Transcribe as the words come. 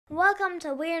Welcome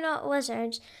to We're Not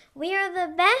Wizards. We are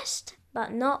the best,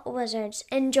 but not wizards.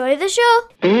 Enjoy the show!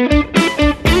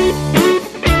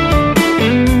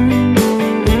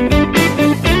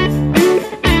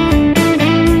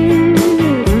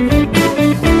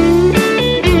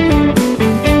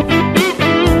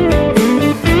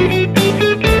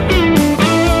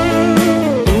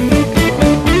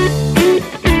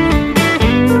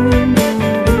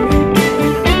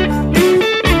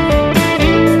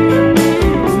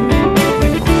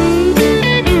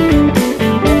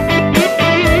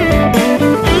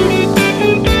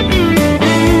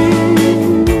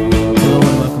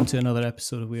 Another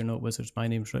episode of We're Not Wizards. My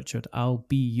name's Richard. I'll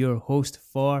be your host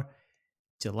for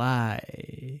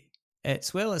July.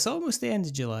 It's almost the end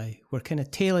of July. We're kind of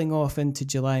tailing off into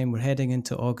July and we're heading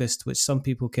into August, which some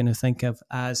people kind of think of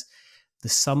as the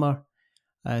summer,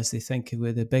 as they think of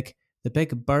where the big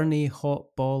burny hot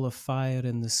ball of fire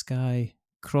in the sky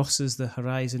crosses the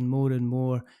horizon more and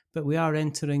more. But we are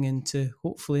entering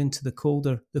hopefully into the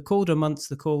colder months,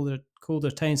 the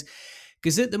colder times.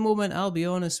 Because at the moment, I'll be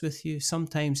honest with you,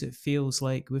 sometimes it feels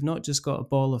like we've not just got a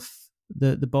ball of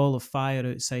the ball of fire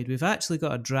outside. We've actually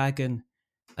got a dragon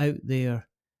out there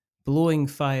blowing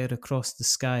fire across the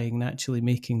sky and actually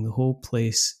making the whole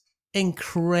place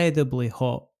incredibly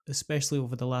hot, especially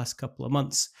over the last couple of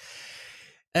months.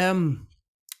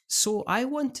 So I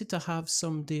wanted to have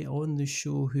somebody on the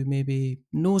show who maybe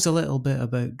knows a little bit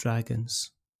about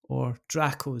dragons, or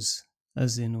Dracos,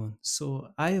 as they're known. So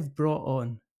I have brought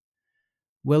on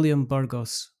William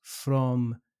Burgos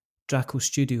from Draco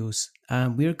Studios,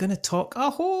 and we're going to talk a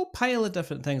whole pile of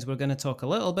different things. We're going to talk a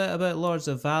little bit about Lords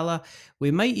of Valor. We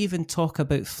might even talk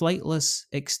about flightless,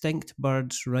 extinct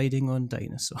birds riding on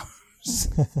dinosaurs.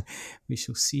 We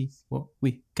shall see what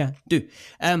we can do.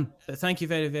 But thank you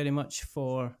very, very much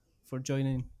for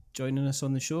joining us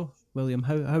on the show. William,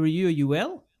 how are you? Are you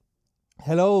well?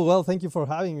 Hello. Well, thank you for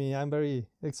having me. I'm very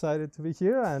excited to be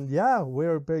here, and yeah,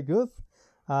 we're very good.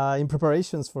 In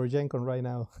preparations for Gen Con right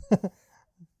now.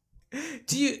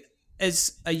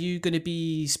 Are you going to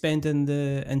be spending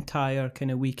the entire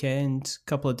kind of weekend,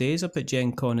 couple of days up at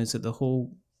Gen Con? Is it the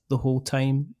whole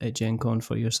time at Gen Con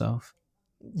for yourself?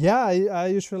 Yeah, I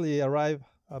usually arrive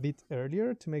a bit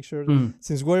earlier to make sure,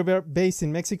 since we're based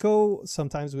in Mexico,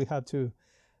 sometimes we have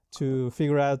to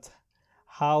figure out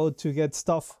how to get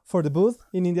stuff for the booth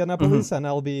in Indianapolis, and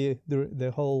I'll be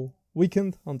the whole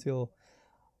weekend until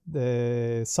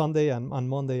the Sunday and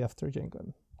Monday after Gen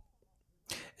Con.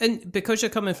 And because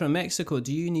you're coming from Mexico,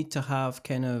 do you need to have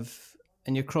and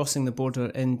you're crossing the border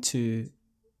into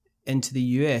the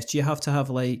US, do you have to have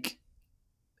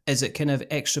is it kind of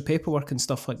extra paperwork and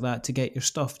stuff like that to get your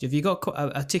stuff? Have you got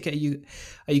a ticket? Are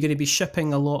you going to be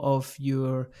shipping a lot of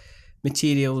your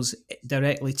materials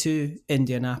directly to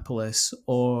Indianapolis,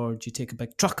 or do you take a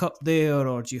big truck up there,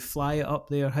 or do you fly it up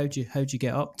there? How do you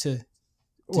get up to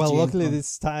well, luckily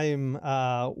this time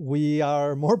we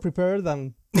are more prepared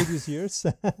than previous years.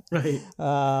 Right.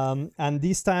 And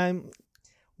this time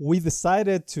we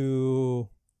decided to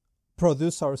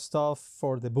produce our stuff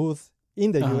for the booth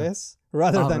in the US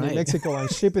rather than in Mexico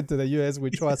and ship it to the US,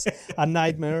 which was a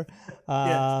nightmare.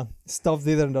 Stuff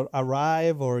didn't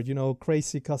arrive, or,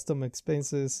 crazy custom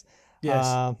expenses.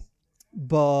 Yes.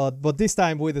 But this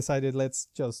time we decided let's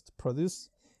just produce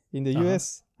in the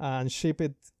US and ship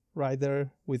it right there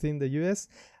within the US.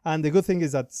 And the good thing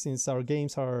is that since our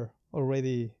games are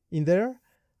already in there,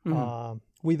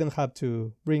 we don't have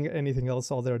to bring anything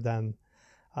else other than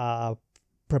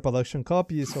pre-production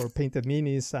copies or painted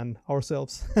minis and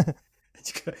ourselves.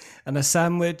 And a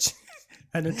sandwich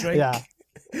and a drink.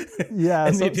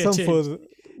 Yeah, some food.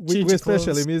 We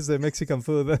especially miss the Mexican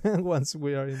food once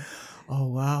we are in. Oh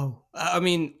wow! I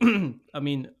mean,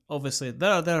 obviously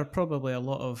there are probably a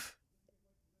lot of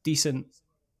decent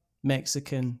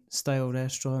Mexican style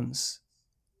restaurants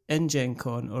in Gen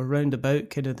Con or round about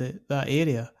kind of that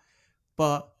area,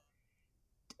 but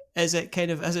has it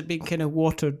been kind of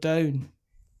watered down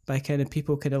by kind of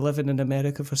people kind of living in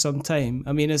America for some time?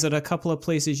 I mean, is there a couple of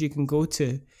places you can go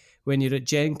to when you're at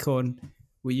Gen Con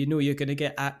where you know you're going to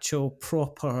get actual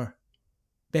proper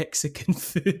Mexican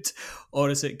food, or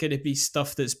is it going to be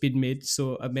stuff that's been made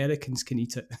so Americans can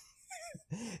eat it?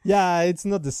 Yeah, it's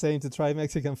not the same to try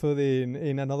Mexican food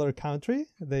in another country.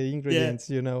 The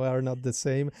ingredients, are not the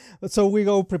same. So we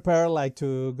go prepare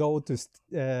to go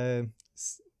to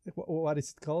what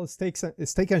is it called? Steak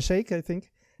and Shake, I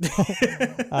think.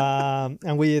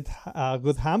 And we eat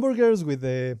good hamburgers with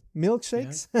the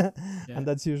milkshakes, and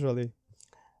that's usually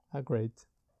great.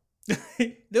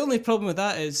 The only problem with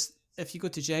that is if you go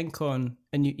to Gen Con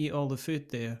and you eat all the food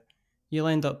there, you'll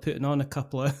end up putting on a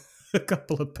couple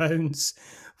of pounds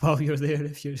while you're there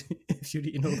if you're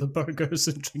eating all the burgers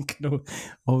and drinking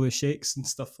all the shakes and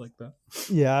stuff like that.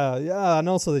 Yeah, and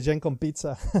also the Gen Con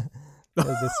pizza,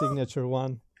 the signature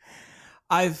one.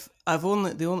 I've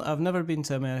never been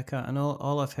to America, and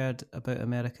all I've heard about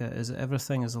America is that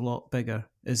everything is a lot bigger.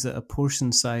 Is that the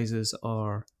portion sizes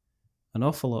are an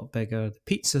awful lot bigger. The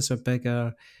pizzas are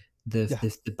bigger.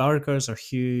 The burgers are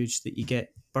huge. That you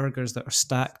get burgers that are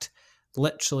stacked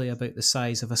literally about the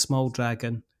size of a small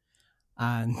dragon,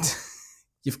 and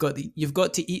you've got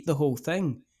to eat the whole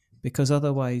thing, because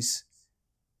otherwise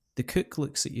the cook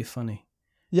looks at you funny.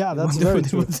 Yeah, that's very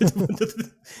true.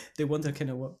 They wonder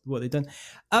kind of what they've done.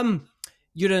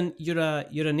 You're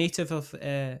a native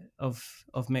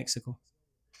of Mexico.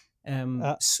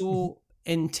 So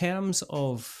in terms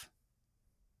of,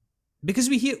 because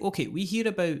we hear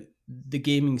about the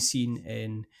gaming scene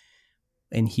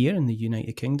in here in the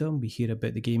United Kingdom, we hear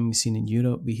about the gaming scene in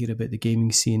Europe, we hear about the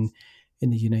gaming scene in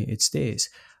the United States.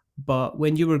 But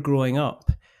when you were growing up,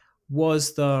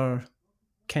 was there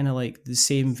kind of like the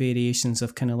same variations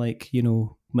of kind of like,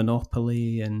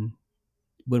 Monopoly, and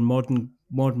were modern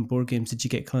board games, did you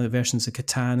get kind of versions of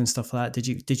Catan and stuff like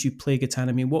that? Did you play Catan?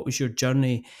 I mean, what was your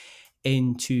journey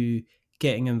into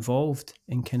getting involved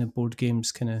in kind of board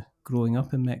games kind of growing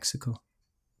up in Mexico?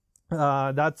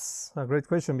 That's a great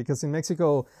question, because in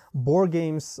Mexico, board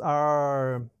games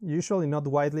are usually not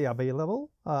widely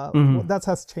available. That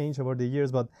has changed over the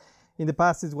years, but in the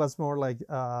past it was more like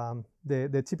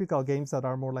the typical games that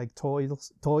are more like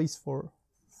toys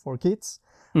for kids.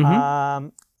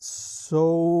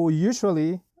 So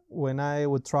usually when I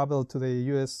would travel to the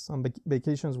US on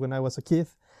vacations when I was a kid,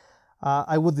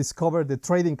 I would discover the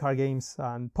trading card games,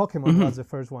 and Pokemon was the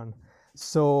first one.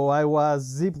 So I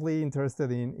was deeply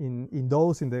interested in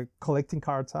those, in the collecting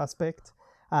cards aspect.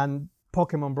 And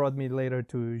Pokemon brought me later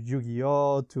to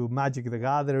Yu-Gi-Oh!, to Magic the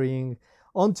Gathering,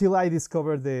 until I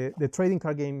discovered the trading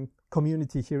card game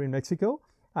community here in Mexico.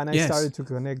 And I started to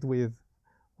connect with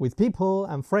people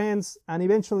and friends. And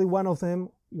eventually one of them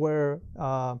were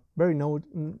very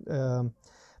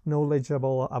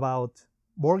knowledgeable about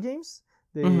board games.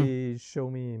 They show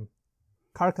me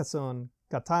Carcassonne,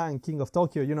 Catan, King of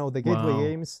Tokyo, the gateway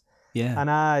games. Yeah. And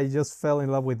I just fell in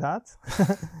love with that.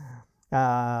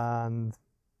 And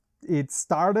it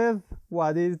started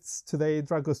what is today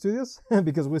Draco Studios,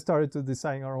 because we started to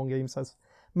design our own games, as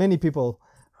many people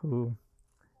who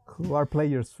are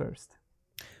players first.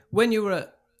 When you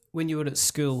were at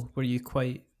school, were you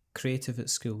quite creative at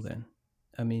school then?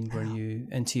 I mean, were you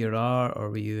into your art, or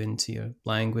were you into your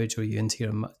language, or were you into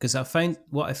your... Because I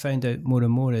found out more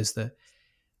and more is that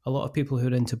a lot of people who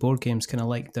are into board games kind of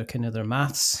like their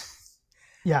maths.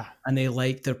 Yeah. And they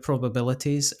like their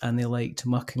probabilities, and they liked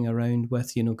mucking around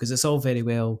with, because it's all very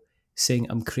well saying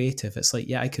I'm creative. It's like,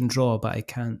 yeah, I can draw, but I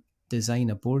can't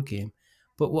design a board game.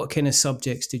 But what kind of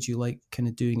subjects did you like kind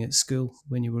of doing at school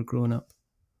when you were growing up?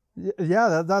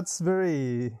 Yeah, that's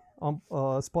very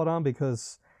spot on,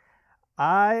 because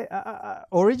I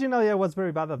originally I was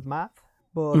very bad at math,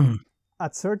 but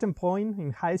at certain point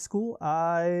in high school,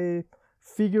 I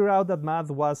figured out that math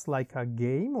was like a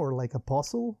game or like a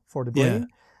puzzle for the brain.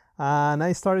 And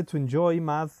I started to enjoy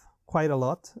math quite a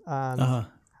lot. And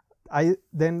I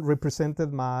then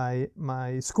represented my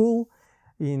school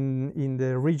in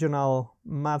the regional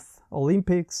math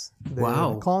Olympics,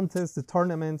 the contests, the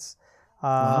tournaments.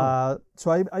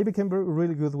 So I became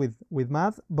really good with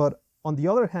math. But on the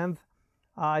other hand,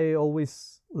 I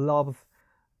always loved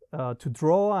to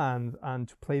draw and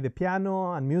to play the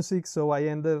piano and music. So I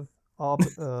ended up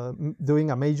doing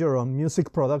a major on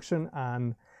music production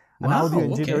and audio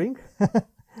engineering.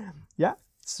 Yeah,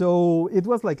 so it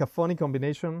was like a funny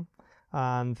combination,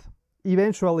 and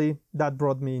eventually that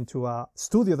brought me into a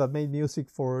studio that made music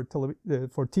for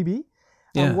TV.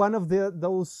 And one of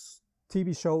those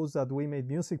TV shows that we made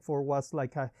music for was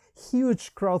like a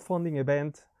huge crowdfunding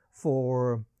event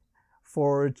for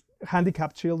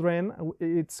handicapped children.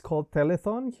 It's called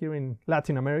Telethon here in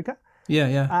Latin America.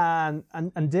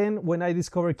 And then when I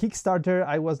discovered Kickstarter,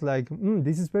 I was like,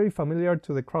 this is very familiar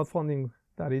to the crowdfunding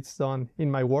that it's done in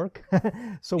my work.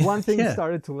 So one thing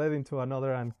started to lead into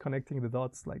another, and connecting the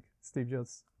dots, like Steve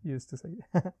Jobs used to say.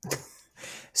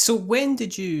 So when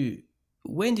did you,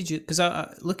 because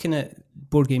looking at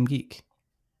Board Game Geek,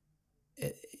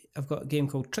 I've got a game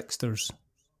called Tricksters.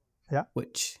 Yeah.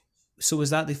 So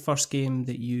was that the first game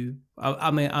that you,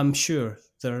 I mean, I'm sure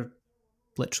there are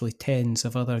literally tens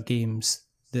of other games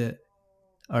that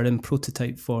are in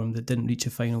prototype form that didn't reach a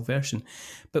final version.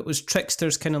 But was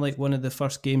Tricksters kind of like one of the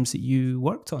first games that you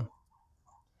worked on?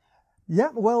 Yeah,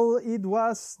 well, it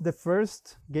was the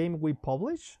first game we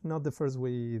published, not the first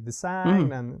we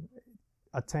designed. And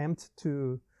attempt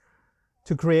to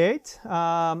create.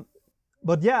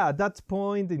 But yeah, at that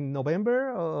point in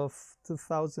November of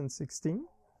 2016,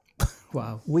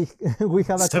 Wow. we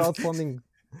had a crowdfunding.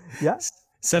 Yeah.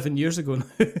 7 years ago now.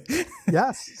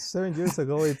 Yes, 7 years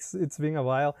ago. It's been a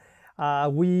while.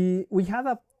 We had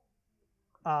a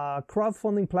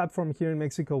crowdfunding platform here in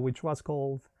Mexico, which was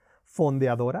called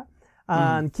Fondeadora,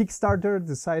 and Kickstarter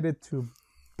decided to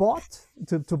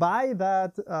buy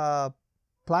that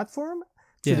platform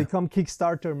to become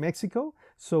Kickstarter Mexico.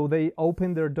 So they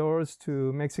opened their doors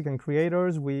to Mexican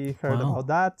creators. We heard about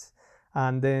that,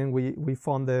 and then we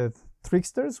funded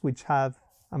Tricksters, which had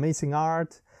amazing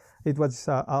art. It was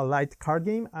a light card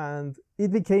game, and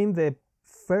it became the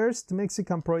first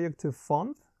Mexican project to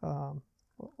fund,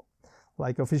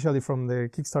 like officially from the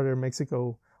Kickstarter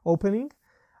Mexico opening.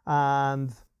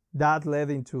 And that led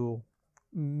into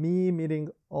me meeting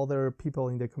other people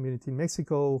in the community in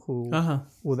Mexico who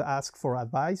would ask for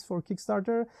advice for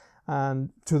Kickstarter. And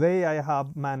today I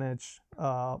have managed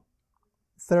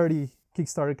 30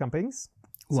 Kickstarter campaigns.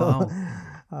 Wow.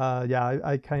 So, yeah,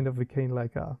 I kind of became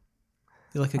like a...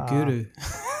 You're like a guru.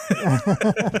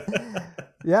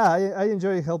 Yeah, I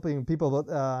enjoy helping people, but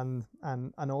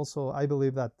and also I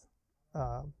believe that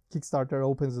Kickstarter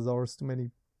opens the doors to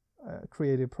many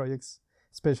creative projects,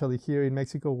 especially here in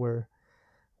Mexico, where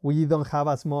we don't have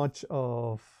as much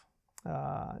of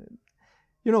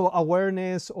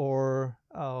awareness or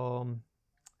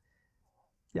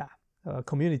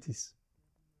communities.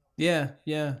 Yeah.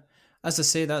 As I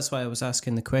say, that's why I was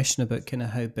asking the question about kind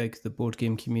of how big the board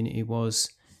game community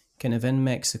was kind of in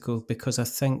Mexico, because I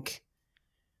think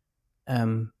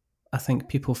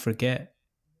people forget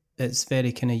it's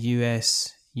very kind of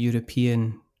US,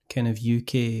 European, kind of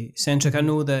UK centric. I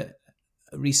know that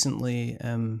recently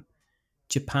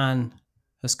Japan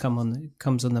has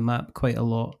comes on the map quite a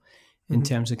lot in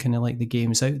terms of kind of like the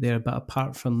games out there. But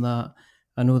apart from that,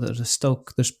 I know that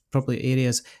there's probably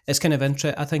areas. It's kind of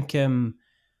interesting. I think kind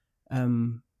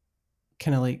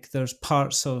of like there's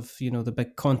parts of the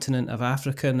big continent of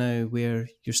Africa now where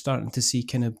you're starting to see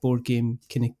kind of board game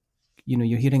kind of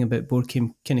you're hearing about board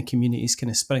game kind of communities kind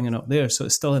of springing up there. So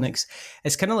it's still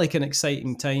it's kind of like an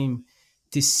exciting time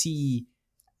to see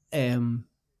kind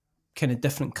of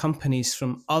different companies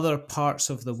from other parts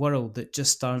of the world that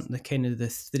just aren't the kind of the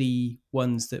three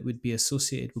ones that would be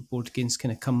associated with board games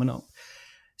kind of coming up.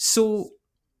 So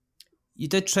you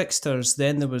did Tricksters,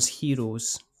 then there was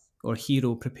Heroes, or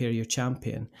Hero Prepare Your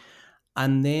Champion,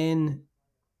 and then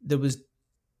there was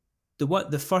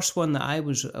the first one that I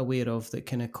was aware of that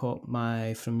kind of caught my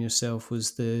eye from yourself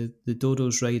was the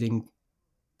Dodos riding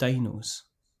dinos.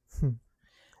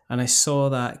 And I saw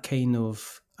that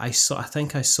I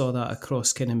think I saw that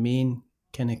across kind of main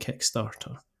kind of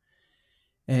Kickstarter.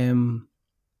 And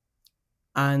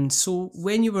so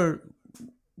when you were,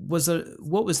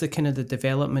 what was the kind of the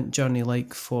development journey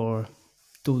like for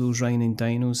Dodos riding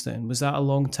dinos then? Was that a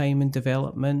long time in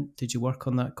development? Did you work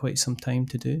on that quite some time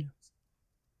to do?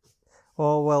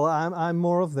 Oh, well, I'm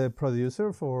more of the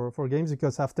producer for games,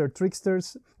 because after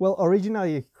Tricksters, well,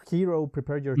 originally Hero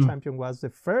Prepare Your Champion was the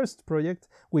first project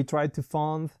we tried to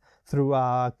fund through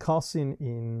a cousin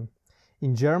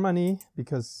in Germany,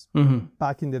 because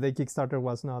back in the day Kickstarter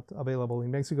was not available in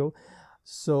Mexico.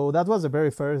 So that was the very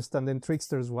first, and then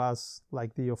Tricksters was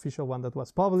like the official one that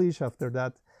was published. After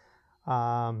that,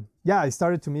 I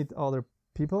started to meet other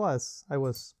people, as I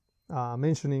was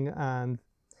mentioning, and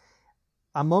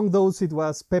among those it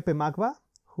was Pepe Magba,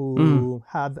 who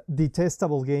had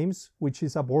Detestable Games, which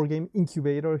is a board game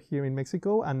incubator here in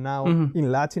Mexico and now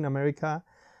in Latin America,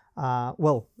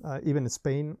 even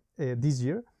Spain this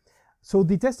year. So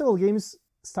Detestable Games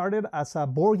started as a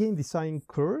board game design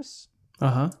course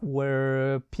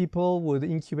where people would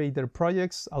incubate their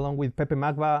projects along with Pepe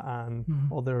Magba and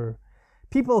other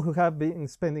people who have been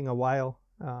spending a while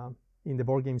in the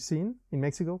board game scene in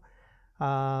Mexico.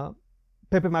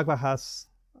 Pepe Magba has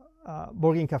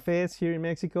board game cafes here in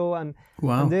Mexico, and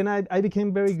then I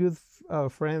became very good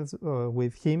friends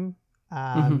with him,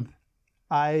 and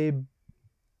I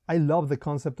love the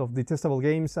concept of Detestable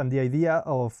Games and the idea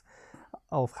of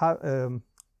how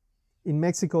in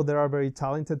Mexico there are very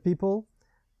talented people.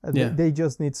 They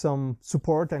just need some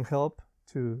support and help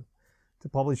to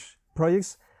publish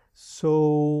projects.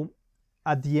 So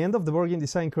at the end of the board game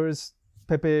design course,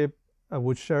 Pepe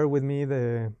would share with me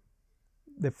the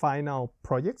final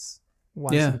projects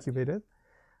once incubated,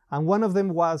 and one of them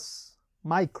was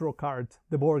Microcard,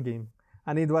 the board game,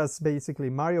 and it was basically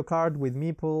Mario Kart with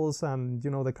meeples, and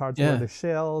the cards were the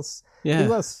shells. It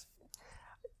was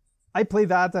I played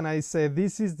that and I said,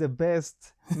 this is the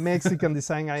best Mexican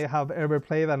design I have ever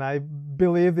played, and I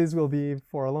believe this will be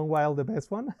for a long while the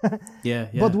best one. Yeah,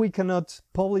 yeah. But we cannot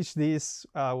publish this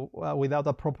without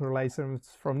a proper license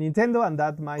from Nintendo, and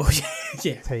that might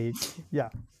yeah. take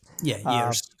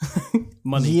years.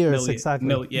 Money. Years, exactly.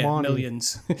 Money.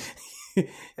 Millions.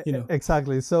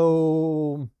 Exactly.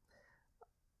 So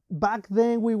back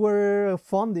then we were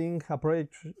funding a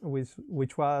project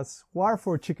which was War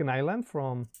for Chicken Island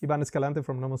from Ivan Escalante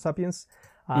from Homo Sapiens.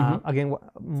 Again,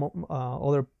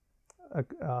 other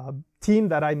team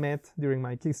that I met during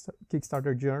my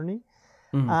Kickstarter journey.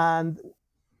 And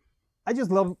I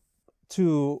just love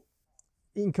to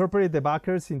incorporate the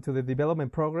backers into the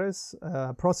development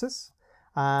process.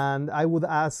 And I would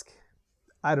ask,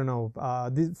 I don't know,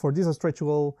 for this stretch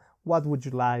goal, what would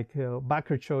you like?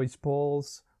 Backer choice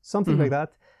polls, something like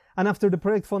that. And after the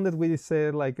project funded, we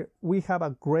said, like, we have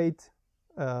a great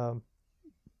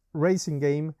racing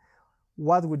game.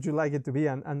 What would you like it to be?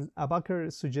 And a backer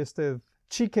suggested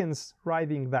chickens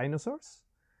riding dinosaurs.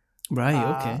 Right,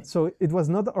 okay. So it was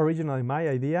not originally my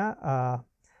idea.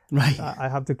 Right. I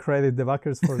have to credit the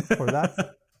backers for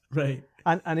that. Right.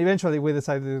 And eventually we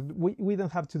decided we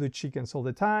don't have to do chickens all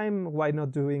the time. Why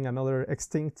not doing another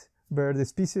extinct bird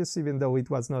species, even though it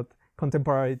was not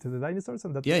contemporary to the dinosaurs?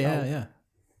 And that's how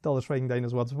Dollar Riding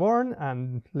Dinos was born,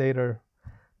 and later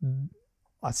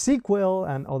a sequel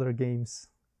and other games.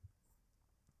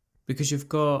 Because you've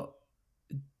got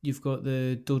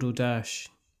the Dodo Dash.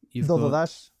 You've Dodo got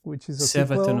Dash, which is a sequel.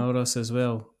 Servus and Horus as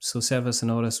well. So Servus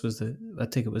and Horus was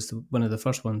one of the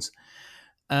first ones.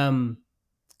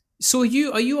 So are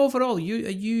you overall?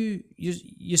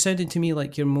 You're sounding to me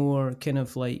like you're more kind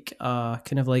of like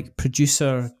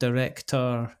producer,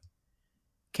 director,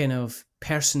 kind of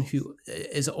person who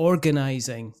is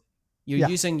organizing. You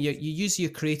use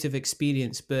your creative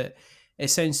experience, but it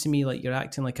sounds to me like you're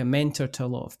acting like a mentor to a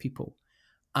lot of people,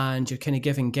 and you're kind of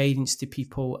giving guidance to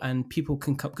people, and people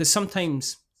can come, because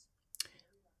sometimes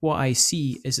what I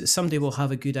see is that somebody will have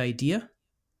a good idea,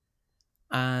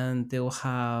 and they'll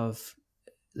have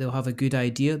a good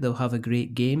idea, they'll have a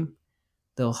great game,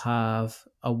 they'll have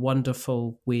a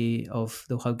wonderful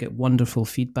get wonderful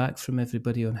feedback from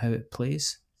everybody on how it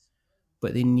plays,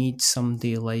 but they need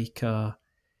somebody like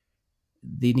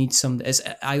it's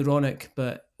ironic,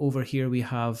 but over here we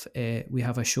have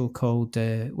a show called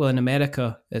in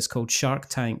America it's called Shark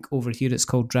Tank. Over here it's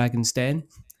called Dragon's Den.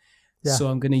 Yeah. So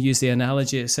I'm going to use the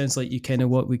analogy. It sounds like you kind of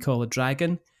what we call a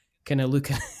dragon, kind of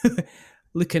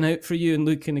looking out for you and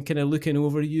looking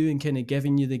over you and kind of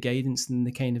giving you the guidance and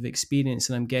the kind of experience.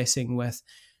 And I'm guessing with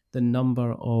the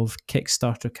number of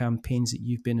Kickstarter campaigns that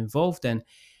you've been involved in,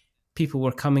 people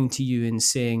were coming to you and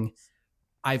saying,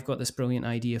 I've got this brilliant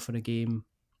idea for a game,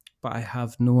 but I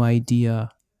have no idea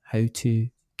how to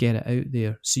get it out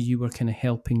there. So you were kind of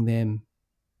helping them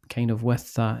kind of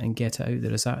with that and get it out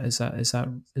there. Is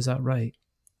that right?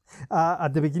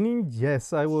 At the beginning,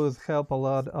 yes, I would help a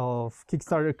lot of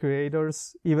Kickstarter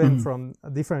creators, even from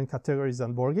different categories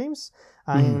and board games.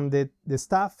 And the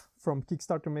staff from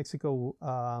Kickstarter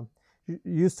Mexico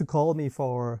used to call me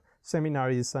for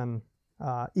seminars and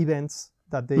events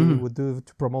that they would do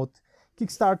to promote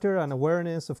Kickstarter and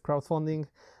awareness of crowdfunding.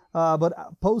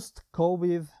 But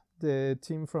post-COVID, the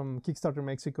team from Kickstarter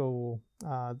Mexico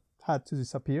had to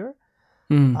disappear.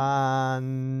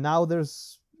 And now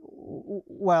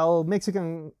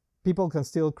Mexican people can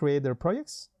still create their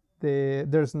projects.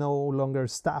 There's no longer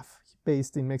staff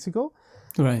based in Mexico.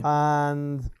 Right.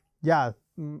 And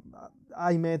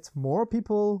I met more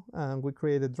people, and we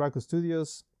created Draco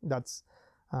Studios. That's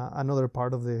another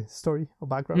part of the story or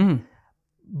background.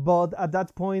 But at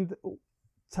that point,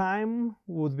 time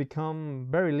would become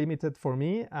very limited for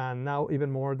me, and now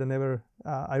even more than ever.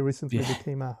 I recently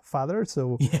became a father,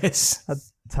 so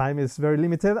time is very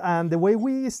limited. And the way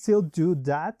we still do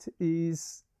that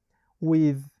is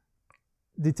with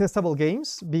detestable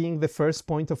games being the first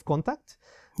point of contact.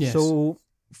 Yes. So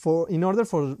in order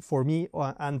for me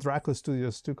and Draco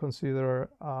Studios to consider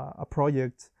a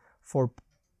project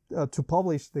to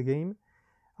publish the game,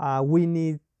 we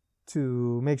need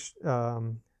to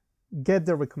get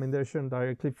the recommendation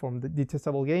directly from the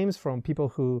detestable games, from people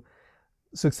who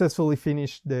successfully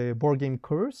finished the board game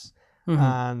course.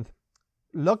 And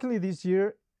luckily this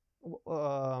year,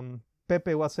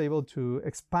 Pepe was able to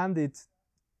expand it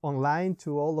online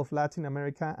to all of Latin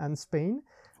America and Spain.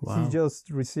 Wow. He just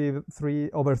received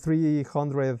over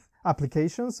 300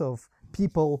 applications of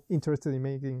people interested in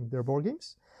making their board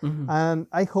games. And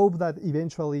I hope that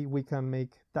eventually we can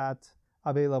make that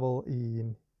available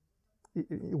in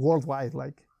worldwide,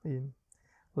 like in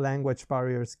language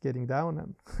barriers getting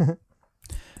down. And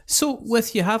So,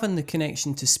 with you having the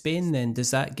connection to Spain, then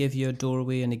does that give you a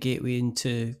doorway and a gateway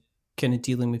into kind of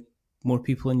dealing with more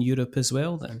people in Europe as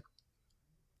well? Then,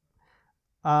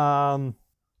 Um,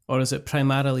 or is it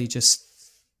primarily just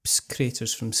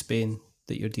creators from Spain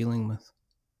that you're dealing with?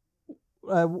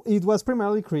 it was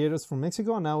primarily creators from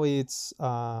Mexico, and now it's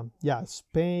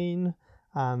Spain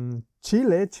and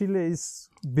Chile. Chile is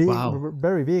big, Wow.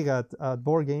 very big at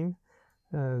board game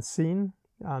scene,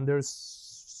 and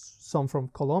there's some from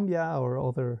Colombia or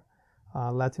other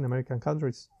Latin American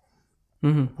countries.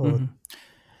 But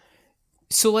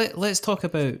So let's talk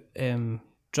about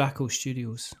Draco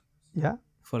Studios yeah,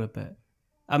 for a bit.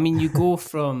 I mean, you go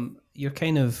from, you're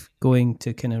kind of going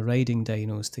to kind of riding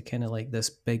dinos to kind of like this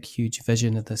big, huge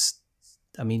vision of this.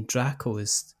 I mean, Draco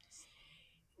is,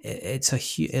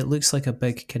 it looks like a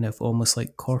big kind of almost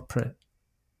like corporate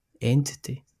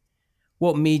entity.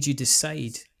 What made you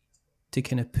decide to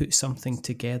kind of put something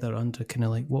together under kind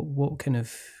of like, what kind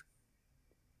of,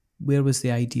 where was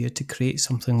the idea to create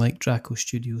something like Draco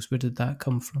Studios? Where did that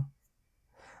come from?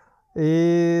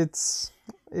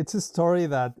 it's a story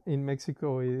that in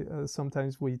Mexico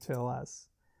sometimes we tell as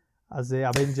the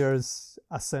Avengers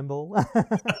assemble.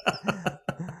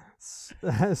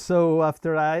 So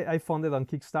after I funded on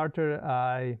Kickstarter,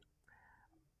 I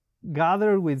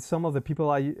gathered with some of the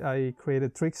people I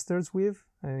created tricksters with,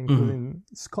 including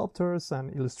sculptors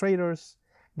and illustrators,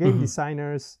 game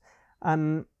designers,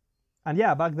 and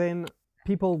yeah, back then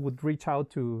people would reach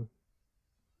out to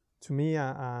me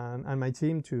and my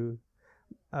team to.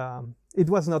 It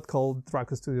was not called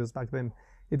Draco Studios back then.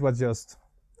 It was just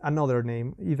another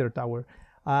name, Either Tower.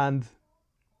 And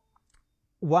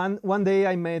one day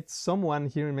I met someone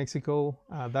here in Mexico,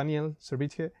 Daniel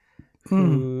Serviche,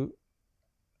 who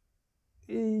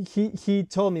he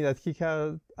told me that he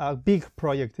had a big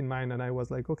project in mind, and I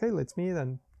was like, okay, let's meet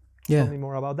and tell me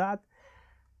more about that.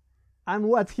 And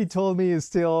what he told me is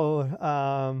still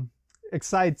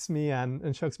excites me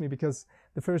and shocks me, because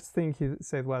the first thing he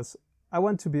said was, I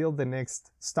want to build the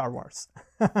next Star Wars.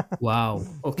 Wow.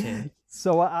 Okay.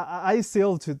 So I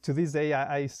still, to this day,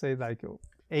 I say like,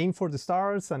 aim for the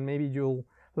stars and maybe you'll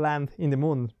land in the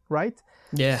moon, right?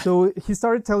 Yeah. So he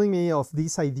started telling me of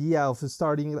this idea of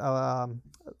starting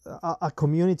a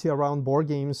community around board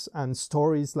games and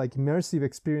stories, like immersive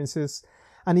experiences,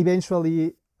 and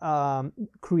eventually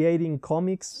creating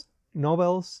comics,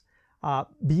 novels,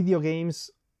 video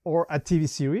games, or a TV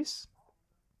series.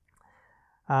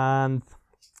 And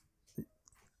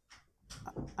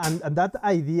that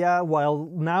idea, while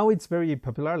now it's very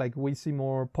popular, like we see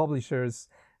more publishers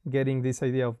getting this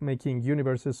idea of making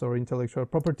universes or intellectual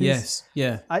properties. Yes.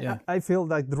 Yeah. I feel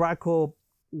like Draco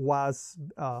was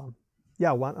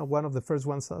one of the first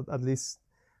ones, at least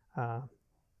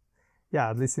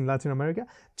in Latin America,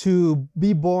 to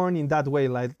be born in that way.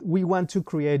 Like, we want to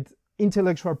create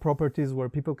intellectual properties where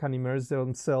people can immerse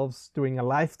themselves during a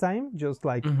lifetime, just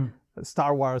like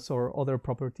Star Wars or other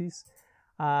properties.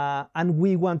 And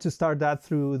we want to start that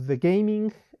through the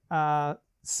gaming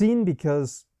scene,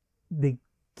 because the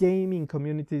gaming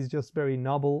community is just very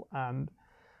noble and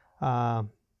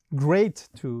great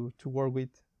to work with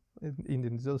in the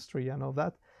industry and all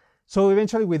that. So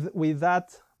eventually, with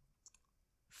that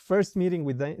first meeting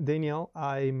with Daniel,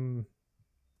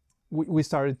 we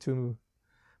started to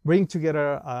bring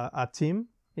together a team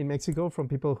in Mexico from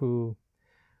people who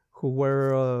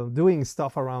were doing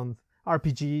stuff around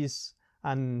RPGs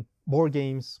and board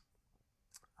games,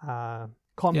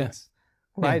 comics,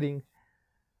 writing.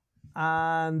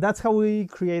 And that's how we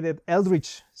created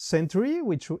Eldritch Century,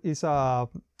 which is a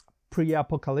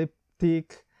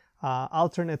pre-apocalyptic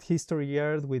alternate history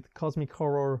Earth with cosmic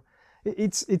horror.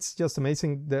 It's just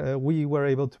amazing that we were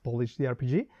able to polish the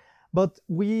RPG. But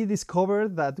we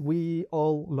discovered that we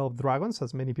all love dragons,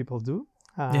 as many people do.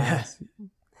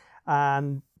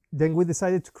 And then we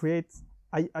decided to create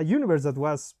a universe that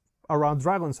was around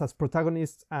dragons as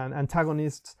protagonists and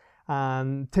antagonists,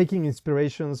 and taking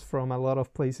inspirations from a lot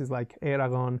of places like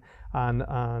Aragon and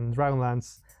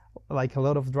Dragonlance, like a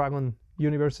lot of dragon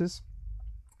universes.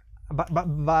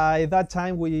 But by that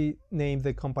time, we named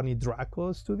the company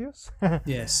Draco Studios.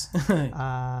 Yes.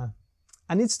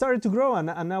 And it started to grow,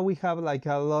 and now we have like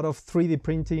a lot of 3D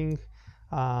printing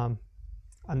and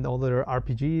other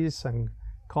RPGs and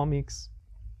comics,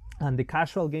 and the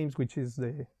casual games, which is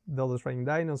the Doubles Riding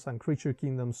Dinos and Creature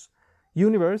Kingdoms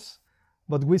universe.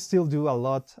 But we still do a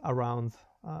lot around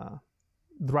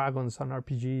dragons and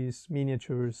RPGs,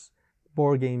 miniatures,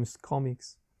 board games,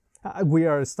 comics. We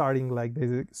are starting like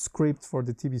the script for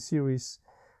the TV series.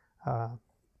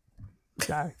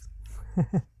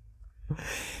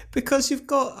 Because you've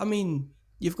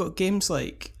got games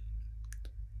like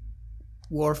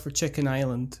War for Chicken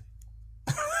Island.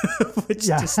 which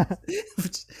Yeah. just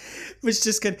which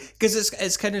just kind because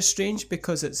it's kind of strange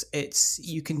because it's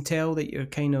you can tell that you're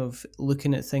kind of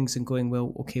looking at things and going,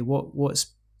 well, okay, what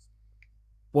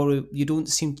you don't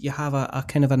seem you have a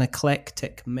kind of an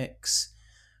eclectic mix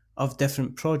of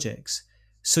different projects.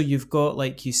 So you've got,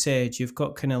 like you said, you've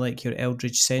got kind of like your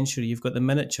Eldritch Century, you've got the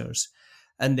miniatures,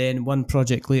 and then one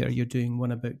project later you're doing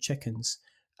one about chickens,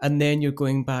 and then you're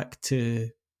going back to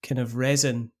kind of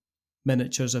resin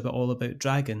miniatures all about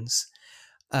dragons,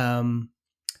 and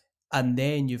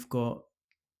then you've got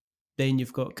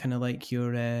kind of like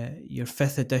your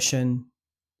 5th edition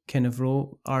kind of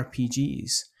role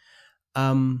RPGs.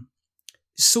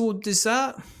 So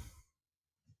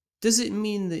does it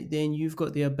mean that then you've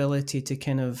got the ability to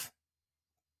kind of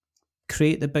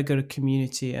create the bigger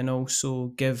community and also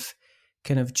give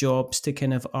kind of jobs to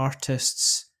kind of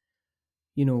artists,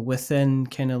 within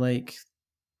kind of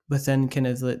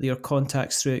your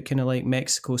contacts throughout kind of like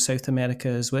Mexico, South America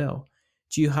as well?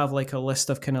 Do you have like a list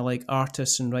of kind of like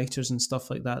artists and writers and stuff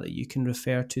like that you can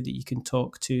refer to, that you can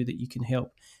talk to, that you can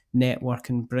help network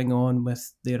and bring on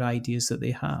with their ideas that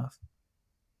they have?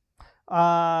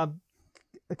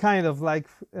 Kind of like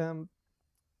the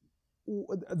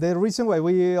reason why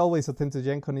we always attend to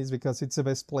Gen Con is because it's the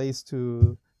best place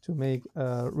to make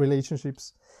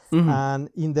relationships. Mm-hmm. And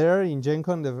in Gen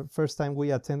Con, the first time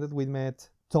we attended, we met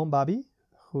Tom Babby,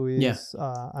 who is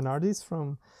an artist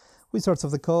from Wizards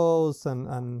of the Coast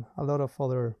and a lot of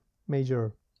other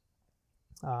major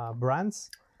brands.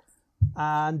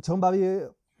 And Tom Babby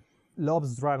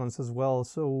loves dragons as well,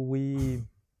 so we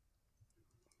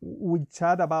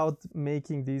chat about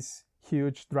making these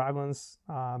huge dragons,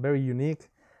 very unique,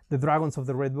 the dragons of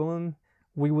the Red Moon.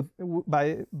 We would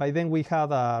by then we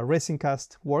had a resin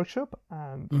cast workshop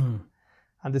and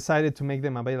decided to make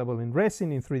them available in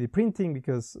resin, in 3D printing,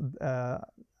 because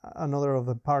another of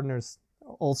the partners,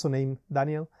 also named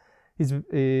Daniel,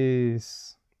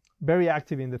 is very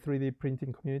active in the 3D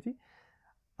printing community.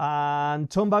 And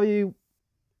Tom Babby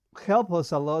helped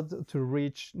us a lot to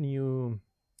reach new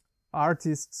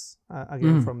artists,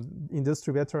 again, from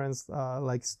industry veterans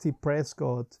like Steve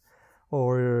Prescott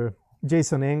or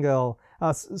Jason Engel,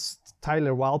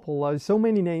 Tyler Walpole, so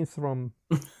many names from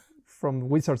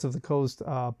Wizards of the Coast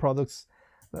products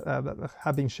that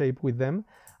have been shaped with them.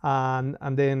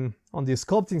 And then on the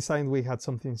sculpting side, we had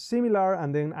something similar.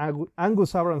 And then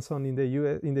Angus Abramson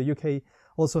in the UK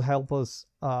also helped us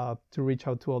to reach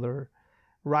out to other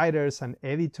writers and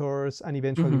editors. And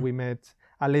eventually we met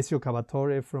Alessio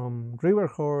Cavatore from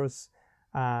Riverhorse,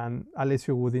 and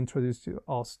Alessio would introduce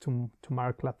us to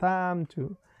Mark Latham,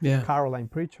 to Caroline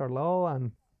Pritchard-Lowe,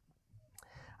 and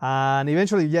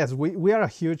eventually, yes, we are a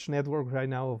huge network right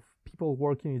now of people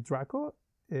working in Draco.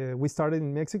 We started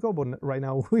in Mexico, but right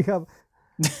now we have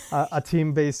a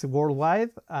team based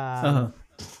worldwide. But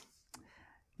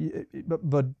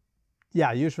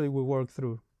yeah, usually we work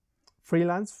through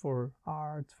freelance for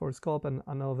art, for sculpt, and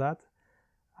all that,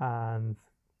 and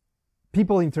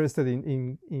people interested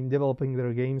in developing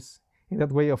their games in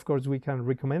that way. Of course, we can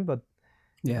recommend, but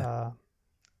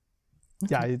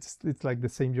it's like the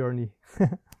same journey.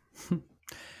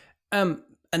 And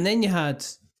then you had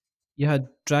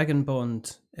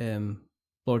Dragonbond,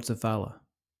 Lords of Valor,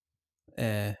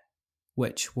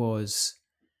 which was,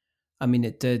 I mean,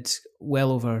 it did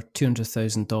well over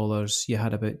 $200,000. You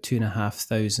had about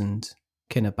 2,500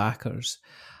 kind of backers,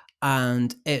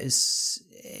 and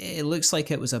it looks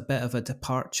like it was a bit of a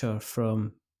departure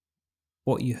from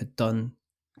what you had done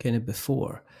kind of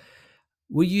before.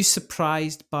 Were you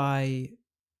surprised by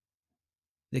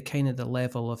the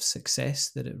level of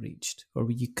success that it reached, or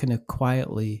were you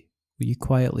quietly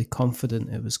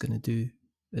confident it was going to do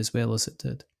as well as it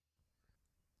did?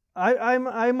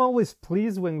 I'm always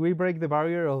pleased when we break the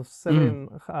barrier of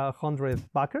 700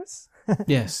 backers.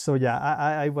 Yes. So yeah,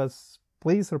 I was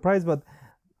pleased, surprised, but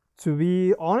to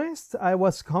be honest, I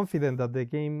was confident that the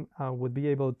game would be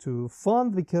able to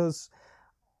fund, because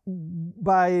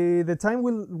by the time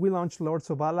we launched Lords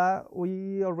of Valor,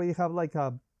 we already have like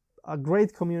a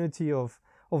great community of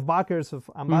backers, of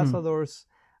ambassadors,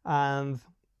 and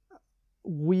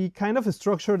we kind of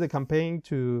structured the campaign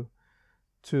to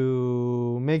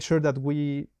make sure that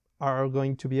we are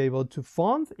going to be able to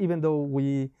fund, even though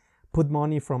we put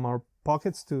money from our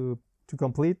pockets to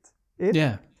complete it.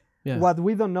 Yeah. What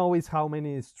we don't know is how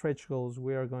many stretch goals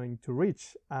we are going to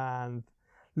reach. And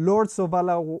Lords of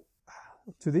Valor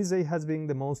to this day has been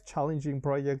the most challenging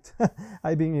project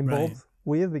I've been involved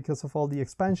with, because of all the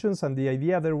expansions, and the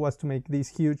idea there was to make this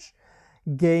huge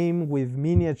game with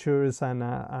miniatures and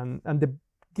the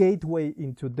gateway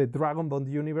into the Dragonbond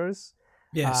universe.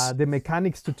 Yes. The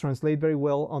mechanics to translate very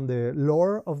well on the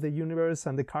lore of the universe,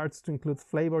 and the cards to include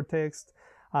flavor text.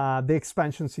 The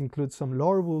expansions include some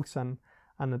lore books and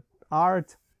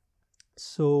art.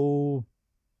 So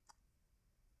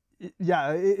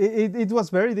yeah, it was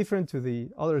very different to the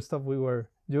other stuff we were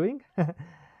doing.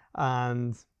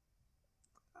 and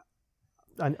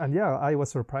yeah, I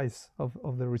was surprised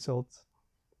of the results.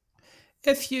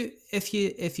 If you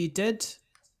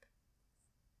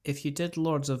did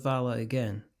Lords of Valor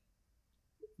again,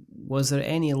 was there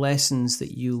any lessons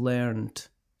that you learned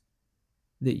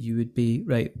that you would be,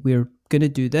 right, we're going to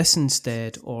do this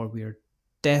instead, or we're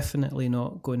definitely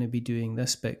not going to be doing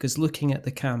this bit? Because looking at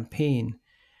the campaign,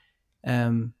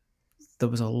 there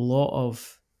was a lot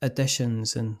of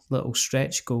additions and little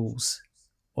stretch goals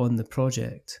on the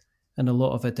project, and a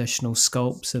lot of additional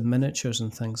sculpts and miniatures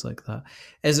and things like that.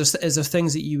 Is there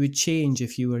things that you would change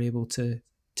if you were able to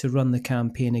run the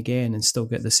campaign again and still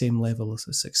get the same level of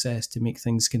success, to make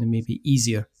things kind of maybe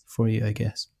easier for you, I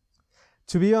guess?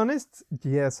 To be honest,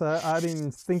 yes, I've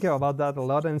been thinking about that a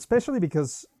lot, and especially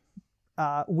because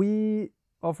we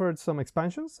offered some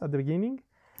expansions at the beginning.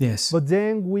 Yes. But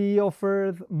then we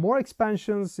offered more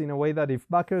expansions in a way that if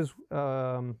backers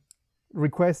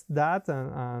request that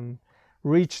and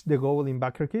reach the goal in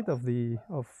backer kit of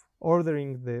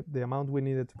ordering the amount we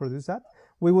needed to produce that,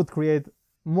 we would create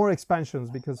more expansions,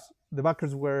 because the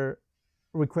backers were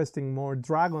requesting more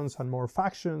dragons and more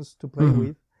factions to play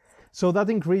with. So that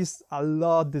increased a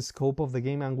lot the scope of the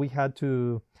game, and we had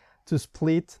to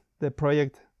split the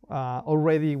project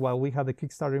already while we had the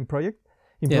Kickstarter project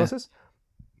in process.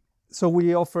 So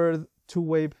we offered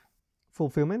 2-wave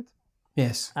fulfillment.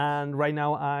 Yes. And right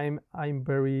now I'm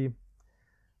very,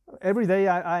 every day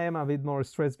I am a bit more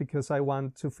stressed, because I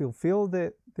want to fulfill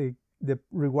the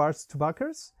rewards to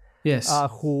backers. Yes.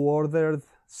 Who ordered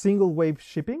single wave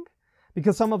shipping,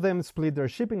 because some of them split their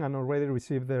shipping and already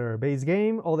received their base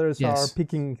game. Others are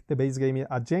picking the base game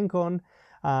at Gen Con.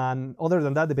 And other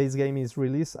than that, the base game is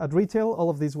released at retail. All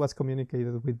of this was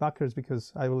communicated with backers,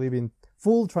 because I believe in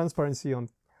full transparency on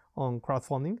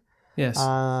crowdfunding. Yes.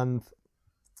 And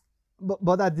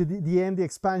but at the end, the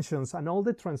expansions and all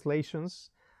the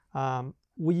translations,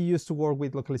 we used to work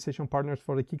with localization partners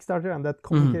for the Kickstarter, and that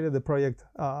complicated the project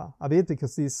a bit,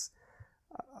 because this,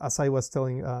 as I was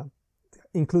telling,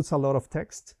 includes a lot of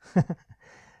text.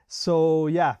 So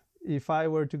yeah, if I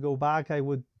were to go back, I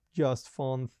would just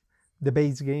fund the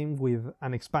base game with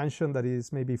an expansion that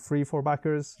is maybe free for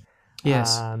backers.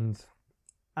 Yes. And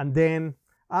then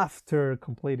after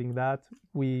completing that,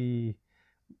 we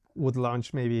would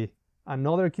launch maybe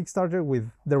another Kickstarter with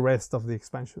the rest of the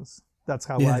expansions. That's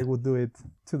how I would do it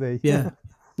today. Yeah.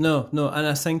 No, and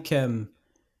I think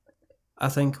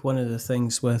one of the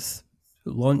things with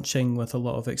launching with a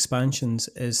lot of expansions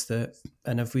is that,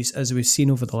 and as we've seen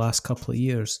over the last couple of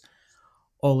years,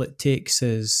 all it takes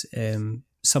is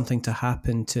something to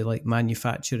happen to like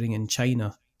manufacturing in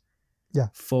China,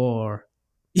 for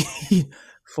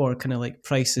kind of like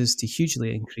prices to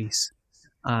hugely increase,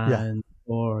 and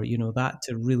or that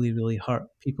to really, really hurt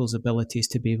people's abilities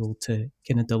to be able to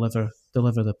kind of deliver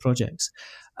the projects.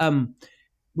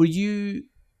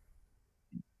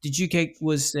 Did you get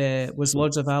was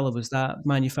Lords of Valor, was that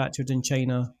manufactured in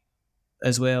China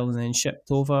as well and then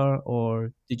shipped over,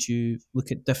 or did you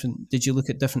look at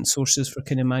different sources for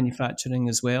kind of manufacturing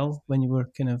as well when you were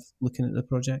kind of looking at the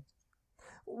project?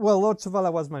 Well, Lords of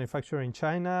Valor was manufactured in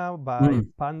China by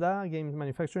Panda Games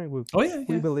Manufacturing, which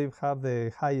we believe have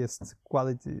the highest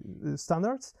quality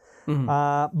standards.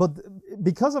 But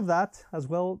because of that as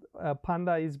well,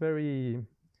 Panda is very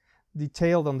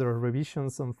detailed on their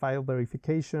revisions and file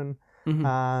verification,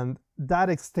 and that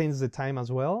extends the time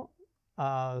as well.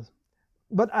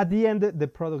 But at the end, the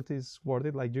product is worth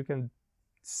it. Like, you can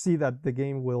see that the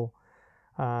game will,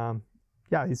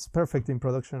 it's perfect in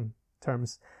production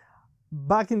terms.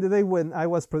 Back in the day when I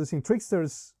was producing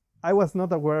Tricksters, I was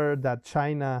not aware that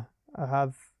China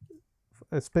had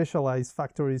specialized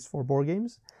factories for board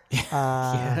games.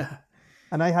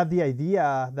 And I had the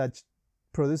idea that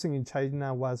producing in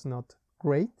China was not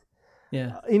great.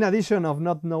 In addition of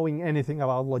not knowing anything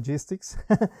about logistics.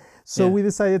 So we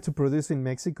decided to produce in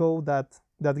Mexico that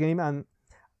game, and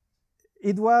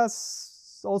it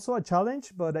was also a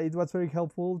challenge, but it was very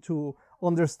helpful to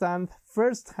understand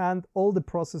firsthand all the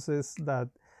processes that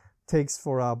takes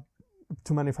to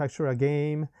manufacture a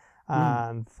game,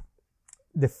 and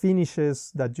the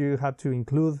finishes that you have to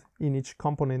include in each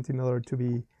component in order to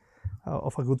be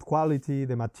of a good quality,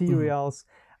 the materials.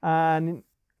 And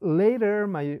later,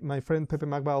 my friend Pepe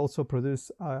Magba also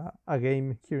produced a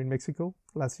game here in Mexico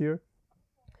last year.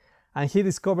 and he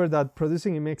discovered that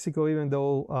producing in Mexico, even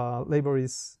though labor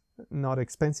is not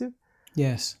expensive,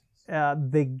 Yes.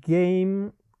 the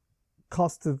game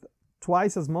costed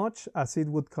twice as much as it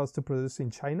would cost to produce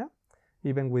in China,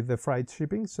 even with the freight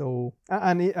shipping. So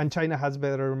and China has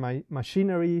better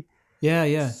machinery.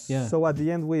 Yeah. So at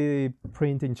the end, we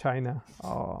print in China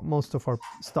most of our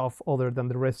stuff, other than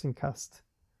the resin cast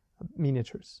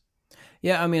miniatures.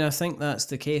 Yeah, I mean, I think that's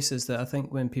the case, is that I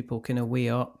think when people kind of weigh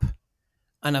up,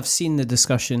 and I've seen the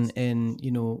discussion in,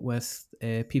 with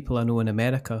people I know in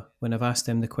America, when I've asked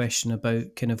them the question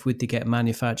about kind of would they get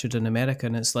manufactured in America,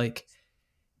 and it's like,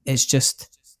 it's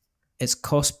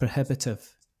cost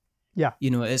prohibitive. Yeah.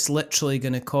 It's literally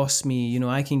going to cost me,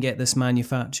 I can get this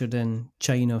manufactured in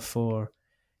China for,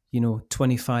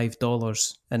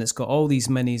 $25, and it's got all these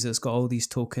minis, it's got all these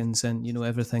tokens, and,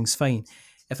 everything's fine.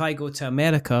 If I go to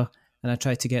America and I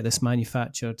try to get this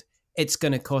manufactured, it's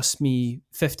going to cost me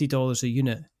 $50 a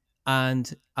unit,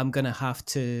 and I'm going to have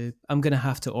to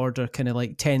order kind of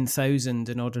like 10,000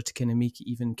 in order to kind of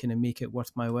make it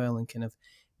worth my while, and kind of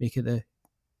make it the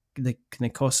kind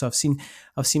of cost. So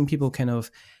I've seen people kind of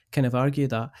argue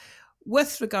that.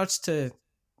 With regards to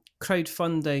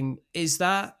crowdfunding, is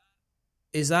that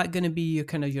going to be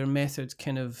your method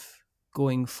kind of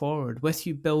going forward, with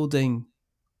you building,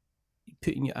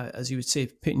 as you would say,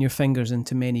 putting your fingers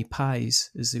into many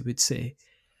pies, as they would say,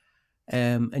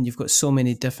 and you've got so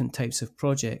many different types of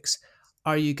projects?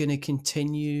 Are you going to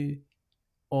continue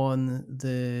on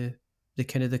the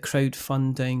kind of the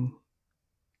crowdfunding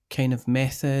kind of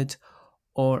method,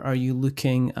 or are you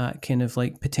looking at kind of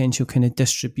like potential kind of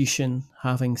distribution,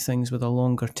 having things with a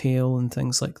longer tail and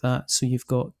things like that, so you've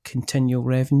got continual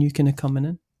revenue kind of coming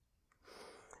in?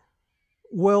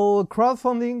 Well,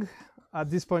 crowdfunding at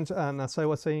this point, and as I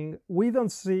was saying, we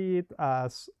don't see it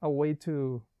as a way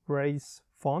to raise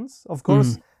funds. Of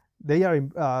course, they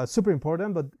are super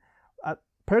important, but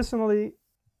personally,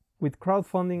 with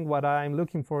crowdfunding, what I'm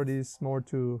looking for is more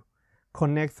to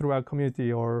connect through our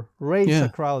community, or raise a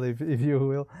crowd, if you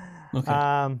will.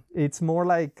 Okay. It's more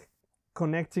like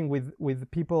connecting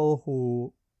with people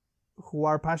who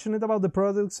are passionate about the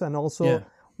products, and also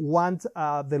want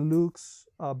the deluxe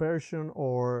version,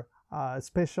 or a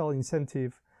special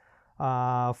incentive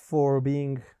for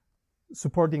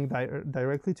supporting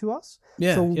directly to us.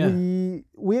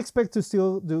 We expect to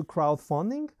still do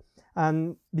crowdfunding,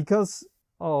 and because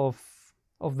of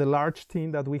the large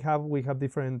team that we have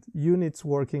different units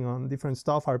working on different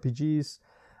stuff: RPGs,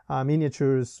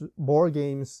 miniatures, board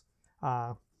games,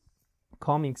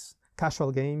 comics,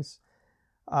 casual games.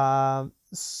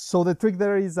 So the trick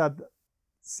there is that,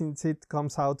 since it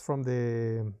comes out from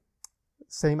the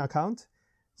same account,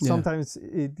 sometimes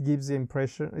it gives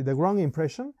the wrong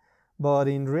impression, but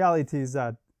in reality is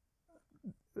that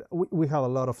we have a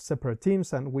lot of separate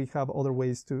teams, and we have other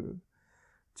ways to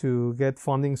get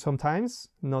funding sometimes,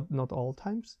 not all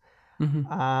times.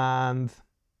 And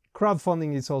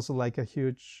crowdfunding is also like a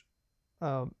huge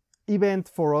event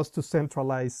for us to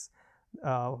centralize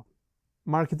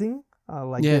marketing,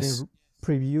 getting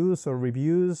previews or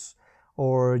reviews,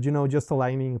 or just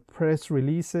aligning press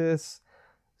releases.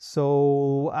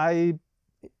 So I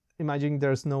imagine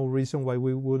there's no reason why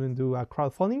we wouldn't do a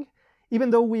crowdfunding, even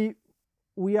though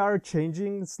we are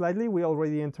changing slightly. We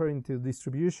already enter into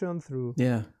distribution through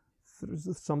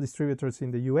some distributors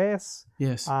in the US.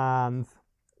 Yes. And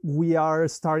we are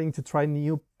starting to try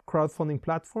new crowdfunding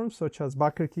platforms, such as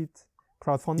BackerKit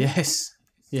crowdfunding.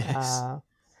 Yes.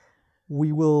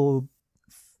 We will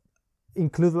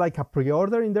include like a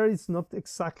pre-order in there. It's not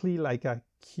exactly like a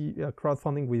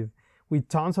crowdfunding with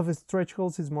tons of stretch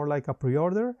goals. It's more like a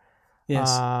pre-order.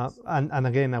 Yes. And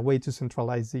again, a way to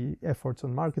centralize the efforts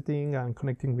on marketing and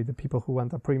connecting with the people who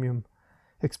want a premium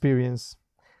experience.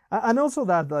 And also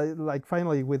that, like,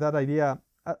 finally, with that idea,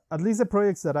 at least the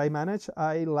projects that I manage,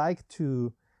 I like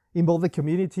to involve the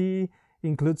community,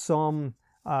 include some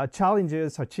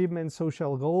challenges, achievements,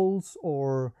 social goals,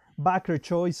 or backer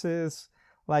choices,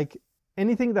 like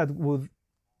anything that would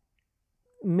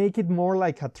make it more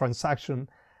like a transaction.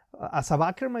 As a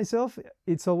backer myself,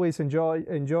 it's always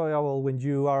enjoyable when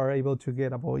you are able to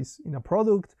get a voice in a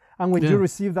product, and when you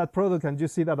receive that product and you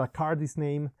see that a card is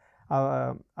named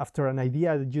after an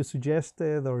idea that you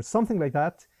suggested or something like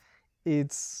that.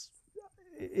 It's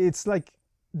like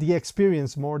the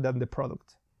experience more than the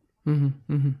product.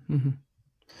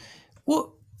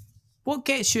 What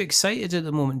gets you excited at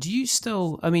the moment? Do you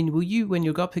still, will you, when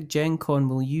you go up at Gen Con,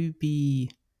 will you be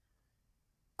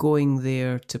going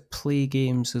there to play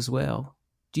games as well?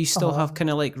 Do you still have kind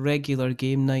of like regular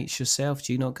game nights yourself?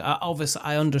 Do you know? Obviously,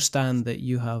 I understand that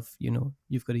you have,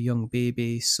 you've got a young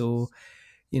baby, so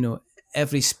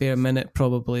every spare minute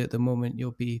probably at the moment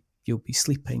you'll be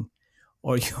sleeping,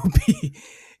 or you'll be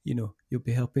you'll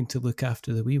be helping to look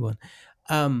after the wee one.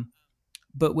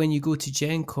 But when you go to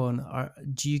Gen Con,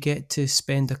 do you get to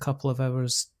spend a couple of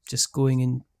hours just going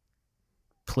and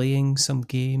playing some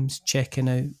games, checking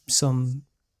out some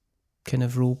kind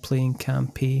of role-playing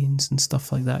campaigns and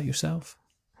stuff like that yourself?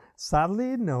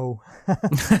 Sadly, no.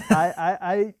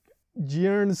 I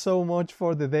yearn so much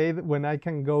for the day when I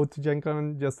can go to Gen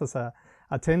Con just as a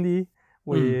attendee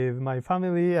with my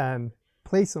family and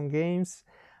play some games.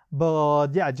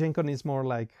 But yeah, Gen Con is more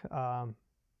like,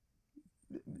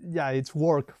 it's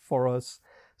work for us.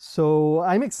 So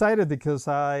I'm excited because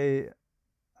I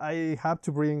have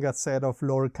to bring a set of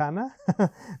Lorcana.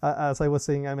 As I was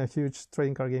saying, I'm a huge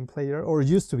trading card game player, or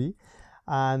used to be.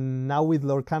 And now with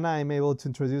Lorcana, I'm able to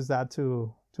introduce that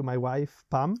to my wife,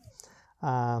 Pam,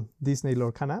 Disney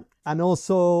Lorcana. And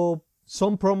also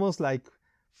some promos like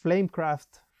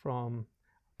Flamecraft from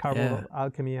Cardboard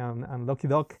Alchemy and Lucky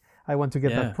Duck. I want to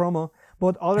get that promo.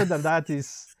 But other than that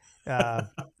is...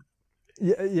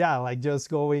 like just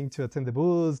going to attend the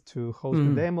booth, to host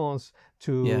the demos,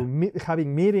 to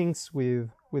having meetings with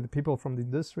people from the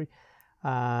industry,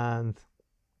 and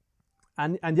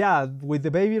yeah, with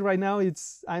the baby right now,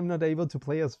 I'm not able to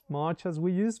play as much as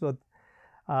we used. But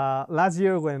last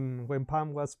year when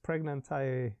Pam was pregnant,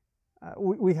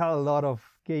 we had a lot of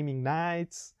gaming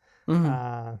nights.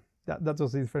 That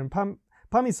was different.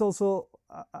 Pam is also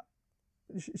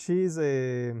she's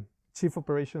a Chief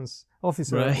Operations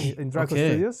Officer in Draco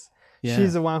Studios. Yeah.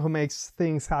 She's the one who makes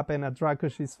things happen at Draco.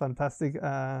 She's fantastic.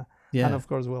 And of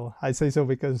course, well, I say so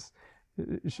because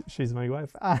she's my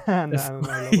wife. And I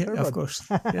love her. Of course.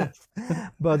 Yeah.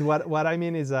 But what I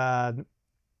mean is that,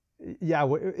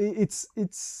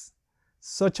 it's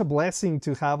such a blessing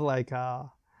to have like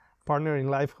a partner in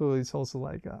life who is also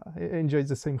like, enjoys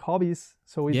the same hobbies.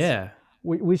 So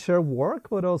we share work,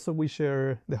 but also we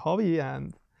share the hobby,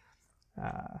 and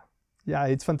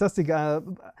it's fantastic.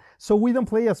 So we don't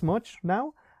play as much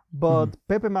now, but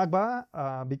Pepe Magba,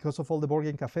 because of all the board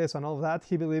game cafes and all of that,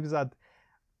 he believes that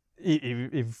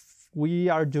if we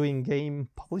are doing game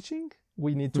publishing,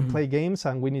 we need to play games,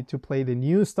 and we need to play the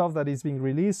new stuff that is being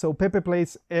released. So Pepe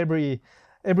plays every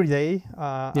day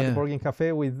at the board game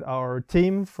cafe with our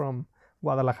team from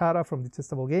Guadalajara, from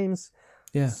Detestable Games.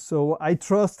 Yeah. So I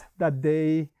trust that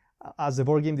they, as the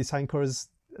board game design course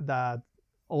that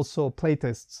also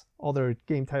playtests other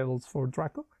game titles for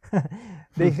Draco,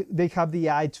 they have the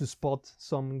eye to spot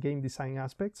some game design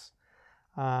aspects,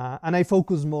 and I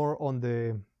focus more on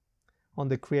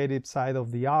the creative side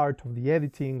of the art, of the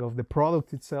editing, of the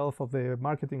product itself, of the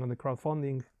marketing, on the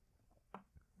crowdfunding.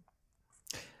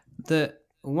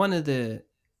 One of the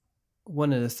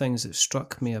things that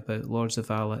struck me about Lords of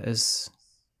Vala is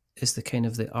the kind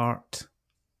of the art.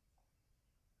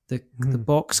 The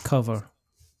box cover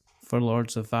for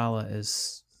Lords of Vala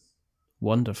is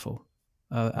wonderful.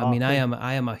 I mean, I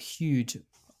am a huge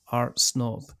art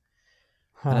snob,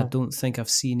 and I don't think I've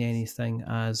seen anything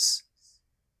as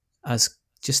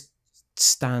just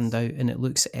stand out, and it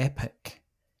looks epic.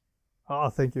 Oh,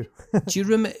 thank you. Do you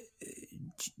remember?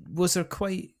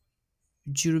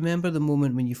 Do you remember the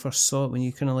moment when you first saw it, when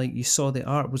you kind of like you saw the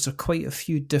art? Was there quite a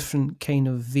few different kind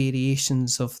of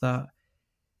variations of that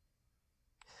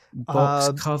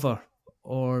box cover?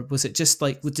 Or was it just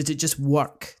like, did it just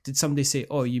work? Did somebody say,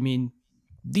 oh, you mean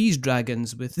these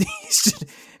dragons with these?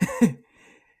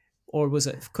 Or was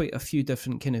it quite a few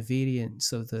different kind of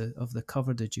variants of the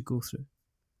cover did you go through?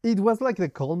 It was like the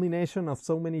culmination of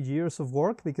so many years of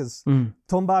work, because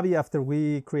Tom Babi, after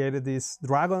we created these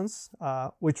dragons,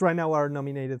 which right now are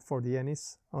nominated for the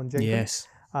Ennis on Gen Con. Yes.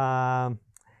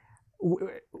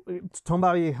 Tom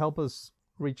Babi helped us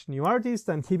reach new artists,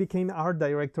 and he became art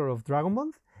director of Dragon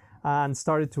Month, and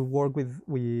started to work with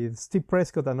Steve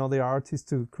Prescott and other artists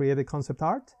to create a concept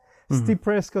art. Steve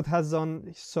Prescott has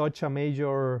done such a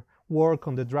major work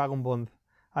on the Dragon Bond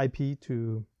IP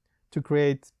to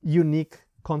create unique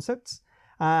concepts,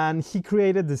 and he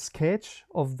created the sketch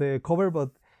of the cover,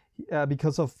 but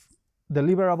because of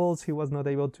deliverables, he was not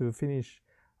able to finish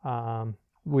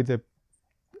with the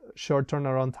short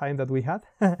turnaround time that we had.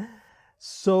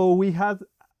 So we had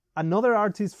another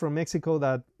artist from Mexico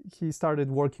that he started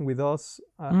working with us,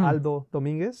 Aldo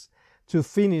Dominguez, to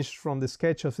finish from the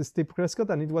sketch of Steve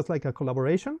Prescott, and it was like a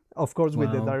collaboration, of course,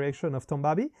 with the direction of Tom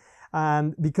Babi.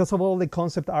 And because of all the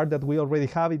concept art that we already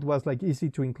have, it was like easy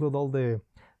to include all the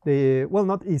well,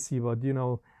 not easy, but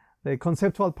the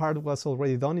conceptual part was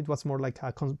already done. It was more like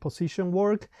a composition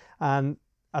work. And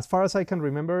as far as I can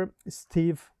remember,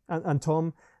 Steve and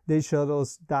Tom, they showed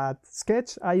us that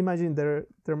sketch. I imagine there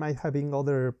might have been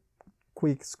other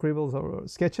quick scribbles or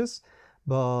sketches.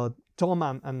 But Tom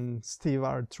and Steve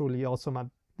are truly awesome at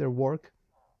their work.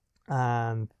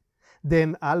 And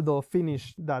then Aldo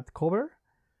finished that cover.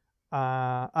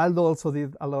 Aldo also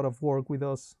did a lot of work with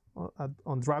us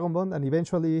on Dragon Bond, and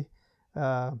eventually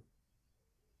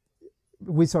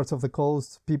Wizards of the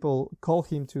Coast people called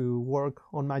him to work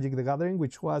on Magic the Gathering,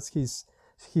 which was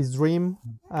his dream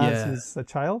as a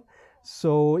child.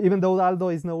 So even though Aldo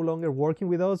is no longer working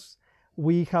with us,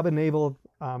 we have enabled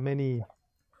many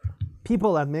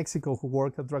people at Mexico who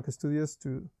work at Draco Studios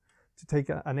to take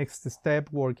a next step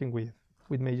working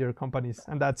with major companies.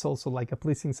 And that's also like a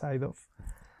pleasing side of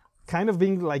kind of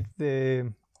being like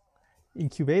the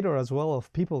incubator as well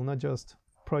of people, not just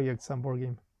projects and board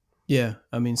game. Yeah,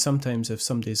 I mean, sometimes if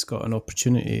somebody's got an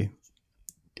opportunity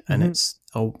and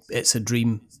it's a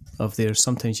dream of theirs,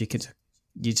 sometimes you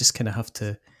just kind of have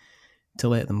to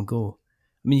let them go.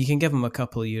 I mean, you can give him a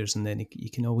couple of years and then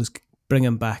you can always bring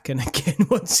him back in again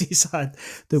once he's had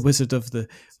the Wizard of the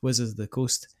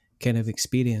Coast kind of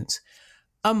experience.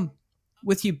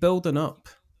 With you building up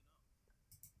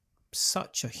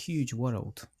such a huge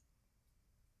world,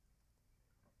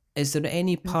 is there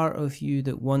any part of you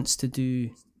that wants to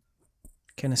do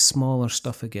kind of smaller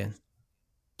stuff again?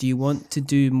 Do you want to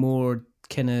do more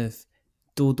kind of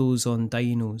dodos on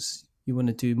dinos? You want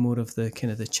to do more of the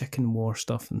kind of the chicken war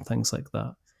stuff and things like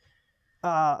that?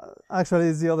 Actually,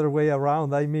 it's the other way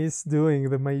around. I miss doing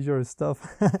the major stuff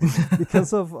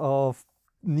because of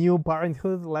new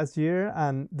parenthood last year,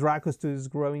 and Draco Studios is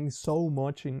growing so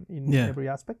much in every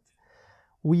aspect.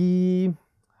 We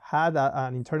had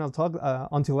an internal talk.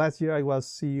 Until last year, I was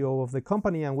CEO of the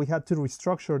company, and we had to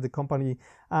restructure the company.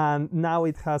 And now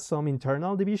it has some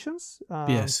internal divisions.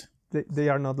 Yes. They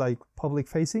are not like public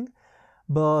facing.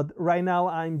 But right now,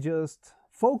 I'm just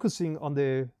focusing on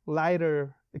the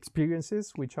lighter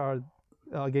experiences, which are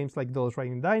games like Those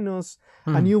Riding Dinos,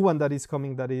 a new one that is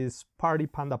coming that is Party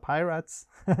Panda Pirates,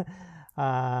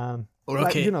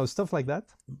 like, stuff like that.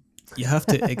 You have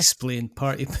to explain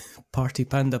Party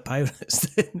Panda Pirates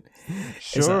then.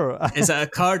 Sure. Is it a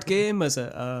card game? Is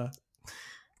it what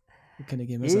kind of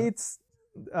game is it? It's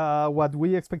what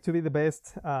we expect to be the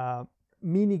best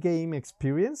mini game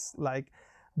experience. Like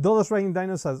Those Riding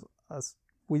Dinos, as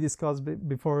we discussed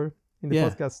before in the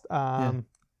podcast,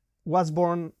 was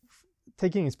born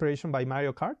taking inspiration by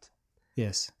Mario Kart.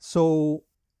 Yes. So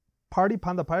Party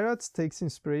Panda Pirates takes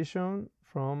inspiration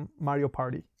from Mario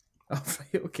Party. Oh,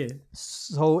 right, okay.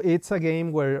 So it's a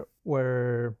game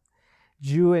where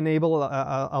you enable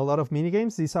a lot of mini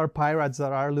games. These are pirates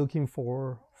that are looking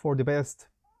for the best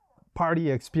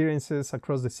party experiences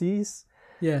across the seas.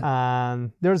 Yeah.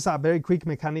 And there's a very quick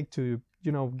mechanic to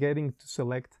getting to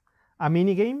select a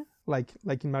mini game, like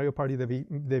in Mario Party, the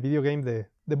video game.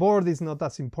 The board is not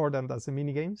as important as the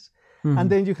mini games. Mm-hmm. And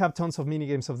then you have tons of mini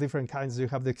games of different kinds. You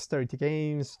have dexterity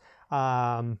games,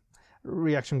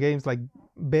 reaction games, like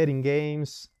betting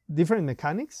games, different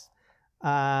mechanics.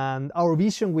 And our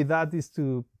vision with that is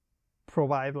to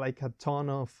provide like a ton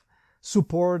of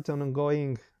support and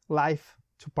ongoing life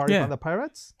to Party Panda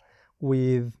Pirates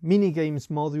with mini games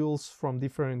modules from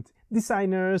different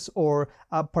designers or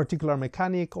a particular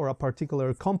mechanic or a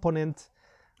particular component.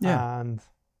 And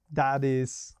that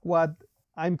is what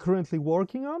I'm currently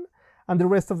working on. And the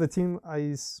rest of the team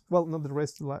is, well, not the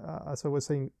rest, as I was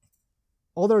saying,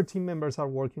 other team members are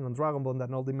working on Dragon Ball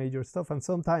and all the major stuff. And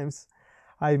sometimes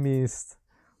I missed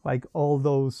like all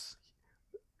those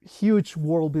huge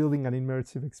world building and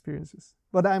immersive experiences.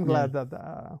 But I'm glad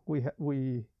that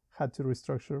we had to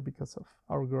restructure because of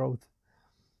our growth.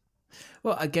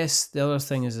 Well, I guess the other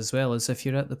thing is as well is if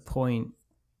you're at the point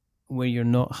where you're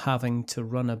not having to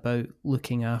run about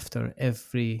looking after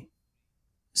every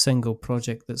single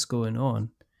project that's going on,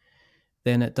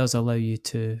 then it does allow you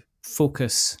to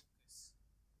focus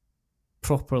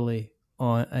properly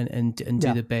on and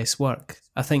do the best work.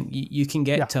 I think you can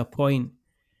get to a point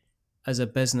as a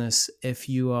business if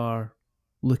you are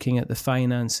looking at the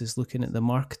finances, looking at the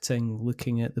marketing,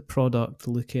 looking at the product,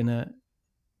 looking at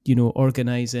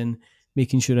organizing,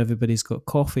 making sure everybody's got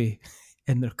coffee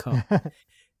in their cup,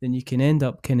 then you can end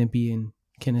up kind of being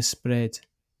kind of spread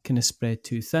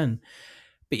too thin.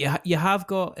 But you have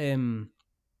got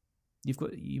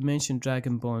you mentioned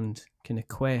Dragon Bond kind of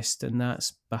Quest, and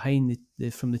that's behind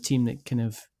from the team that kind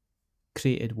of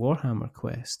created Warhammer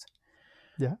Quest.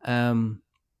 Yeah.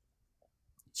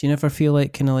 Do you never feel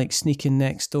like kind of like sneaking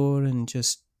next door and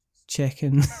just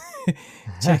checking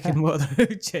what they're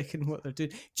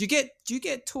doing? Do you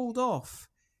get told off?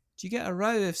 Do you get a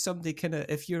row if somebody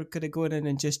if you're kind of going in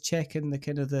and just checking the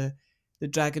kind of the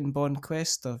Dragon Bond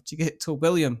Quest stuff? Do you get told,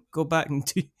 William, go back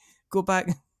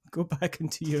go back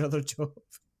into your other job?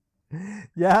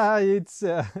 Yeah, it's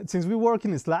since we work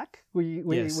in Slack, we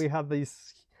Yes. have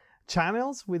these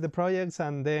channels with the projects,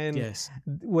 and then Yes.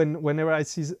 whenever I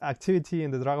see activity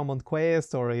in the Dragonbond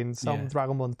quest or in some Yeah.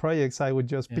 Dragonbond projects, I would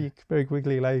just Yeah. pick very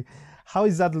quickly like, how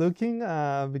is that looking?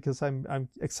 Because I'm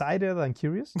excited and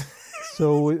curious.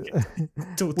 So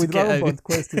Told to with get out. Dragonbond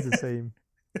quest is the same.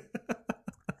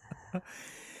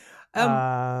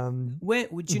 When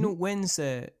would you know when's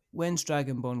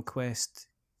Dragonbond Quest?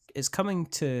 It's coming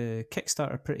to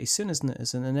Kickstarter pretty soon, isn't it?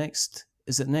 Is it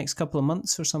the next couple of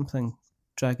months or something?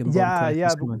 Dragonbond Quest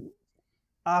is coming.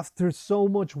 After so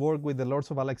much work with the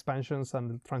Lords of Valor expansions and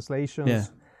the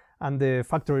translations and the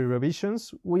factory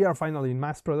revisions, we are finally in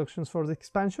mass productions for the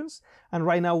expansions. And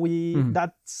right now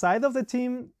that side of the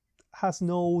team had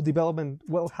no development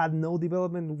work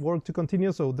to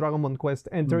continue. So Dragonbond Quest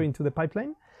entered into the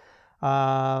pipeline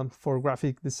for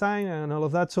graphic design and all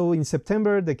of that. So in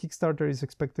September, the Kickstarter is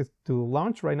expected to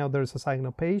launch. Right now there's a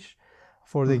sign-up page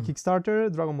for the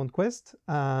Kickstarter, Dragonbond Quest.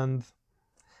 And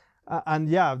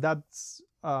yeah, that's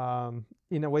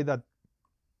in a way that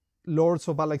Lords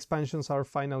of Valor expansions are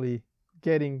finally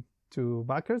getting to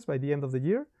backers by the end of the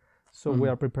year. So we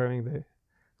are preparing the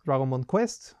Dragonbond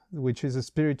Quest, which is a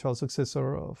spiritual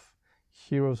successor of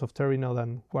Heroes of Terranod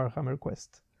and Warhammer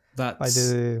Quest by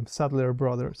the Sadler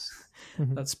brothers.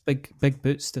 That's big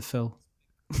boots to fill.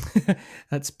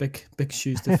 That's big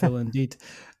shoes to fill indeed.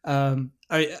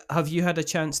 Have you had a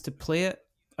chance to play it?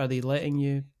 Are they letting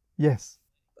you? Yes.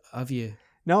 Have you?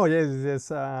 No,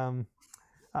 yes.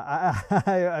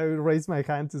 I raised my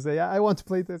hand to say I want to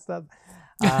play this stuff,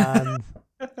 and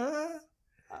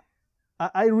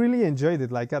I really enjoyed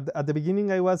it. Like at the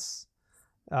beginning, I was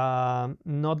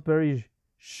not very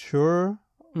sure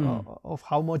of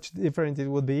how much different it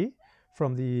would be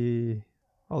from the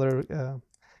other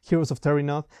Heroes of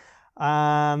Terranod,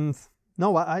 and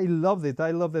no, I loved it.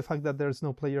 I love the fact that there's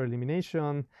no player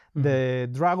elimination, the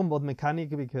Dragonbond mechanic,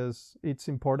 because it's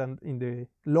important in the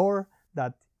lore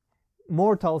that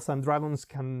mortals and dragons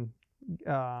can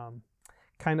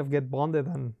kind of get bonded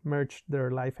and merge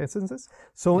their life essences.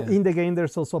 So in the game,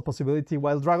 there's also a possibility,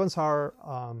 while dragons are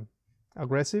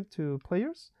aggressive to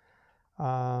players,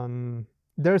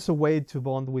 there's a way to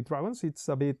bond with dragons. It's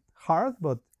a bit hard,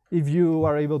 but if you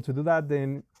are able to do that,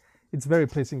 then it's very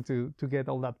pleasing to get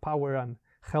all that power and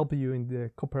help you in the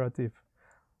cooperative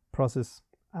process.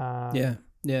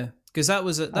 Because that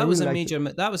was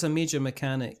a major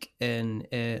mechanic in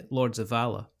Lords of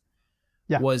Valor.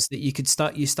 Yeah, was that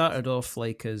you started off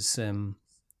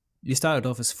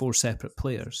as 4 separate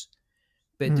players,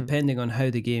 but depending on how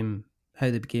the game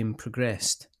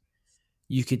progressed,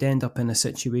 you could end up in a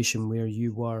situation where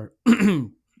you were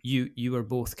you were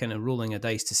both kind of rolling a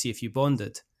dice to see if you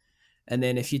bonded. And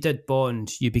then if you did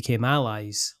bond, you became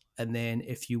allies. And then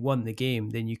if you won the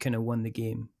game, then you kind of won the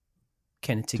game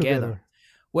kind of together.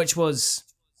 Which was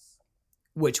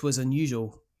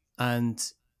unusual and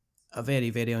a very,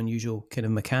 very unusual kind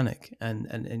of mechanic. And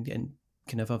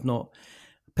kind of I've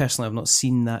not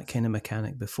seen that kind of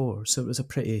mechanic before. So it was a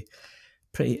pretty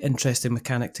interesting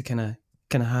mechanic to kind of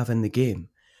have in the game.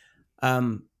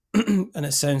 And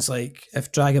it sounds like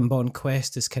if Dragonbond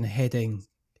Quest is kind of heading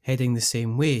the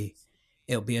same way,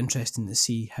 it'll be interesting to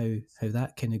see how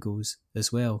that kind of goes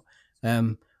as well.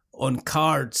 On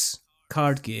card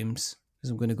games,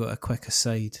 because I'm going to go a quick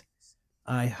aside,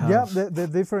 I have... Yeah, the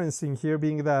difference in here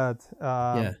being that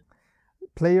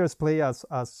players play as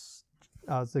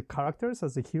the characters,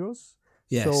 as the heroes.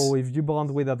 Yes. So if you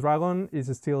bond with a dragon,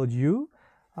 it's still you,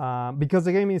 because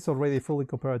the game is already fully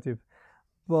cooperative.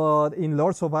 But in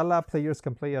Lords of Valor, players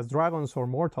can play as dragons or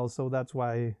mortals, so that's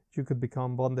why you could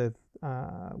become bonded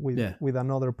with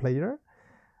another player.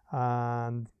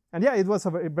 And yeah, it was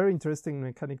a very interesting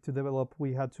mechanic to develop.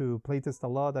 We had to playtest a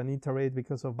lot and iterate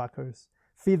because of backers'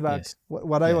 feedback. Yes.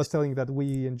 What I was telling that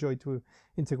we enjoy to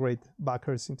integrate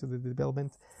backers into the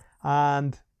development.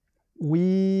 And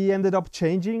we ended up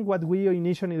changing what we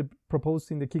initially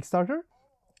proposed in the Kickstarter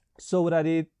so that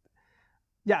it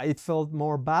felt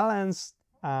more balanced,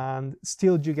 and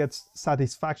still you get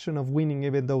satisfaction of winning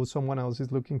even though someone else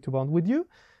is looking to bond with you.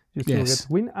 You still get to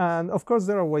win. And of course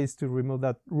there are ways to remove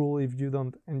that rule if you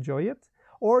don't enjoy it.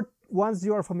 Or once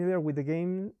you are familiar with the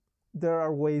game, there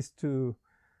are ways to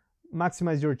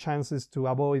maximize your chances to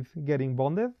avoid getting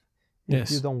bonded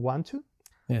if you don't want to.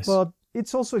 Yes. But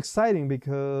it's also exciting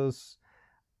because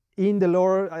in the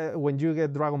lore, when you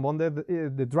get dragon bonded,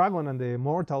 the dragon and the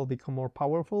mortal become more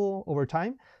powerful over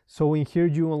time. So in here,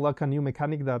 you unlock a new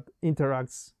mechanic that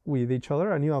interacts with each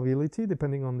other, a new ability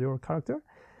depending on your character.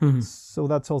 So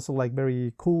that's also like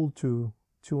very cool to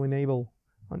enable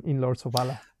in Lords of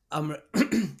Valor. I'm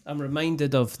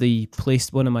reminded of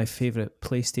one of my favourite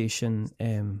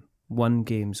PlayStation 1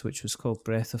 games, which was called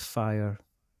Breath of Fire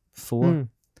 4.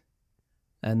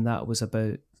 And that was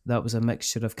a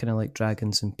mixture of kind of like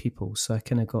dragons and people. So I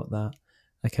kind of got that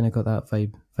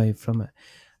vibe from it.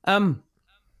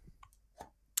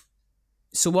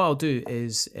 So what I'll do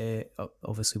is,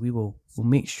 obviously we'll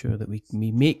make sure that we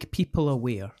make people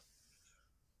aware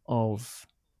of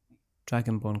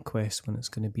Dragonborn Quest when it's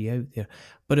going to be out there.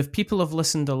 But if people have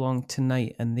listened along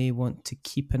tonight and they want to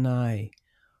keep an eye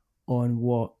on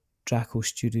what Draco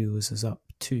Studios is up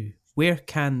to, where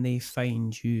can they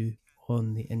find you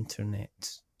on the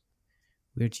internet?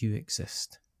 Where do you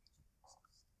exist?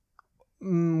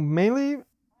 Mainly,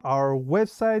 our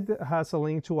website has a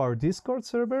link to our Discord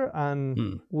server,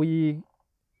 and we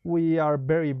are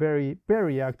very, very,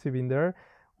 very active in there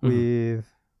with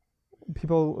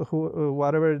people who,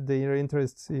 whatever their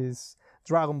interest is,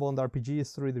 Dragonborn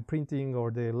RPGs, 3D printing,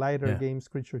 or the lighter games,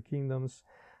 Creature Kingdoms.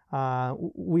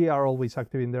 We are always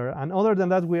active in there. And other than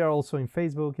that, we are also in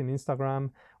Facebook, in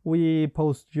Instagram. We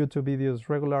post YouTube videos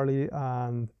regularly,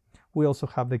 and we also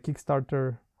have the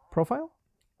Kickstarter profile,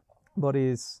 but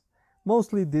it's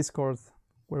mostly Discord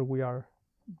where we are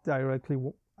directly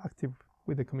active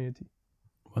with the community.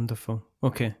 Wonderful.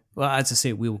 Okay. Well, as I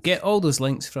say, we'll get all those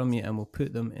links from you and we'll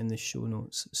put them in the show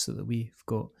notes so that we've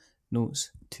got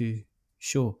notes to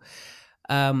show.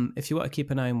 If you want to keep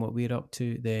an eye on what we're up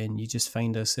to, then you just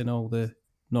find us in all the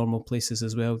normal places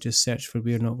as well. Just search for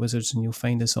We're Not Wizards and you'll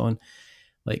find us on,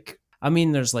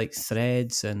 there's like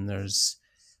Threads and there's,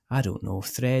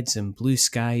 Threads and Blue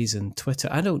Skies and Twitter.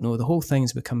 I don't know. The whole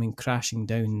thing's becoming crashing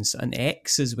down. And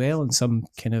X as well and some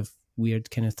kind of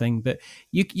weird kind of thing. But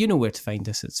you know where to find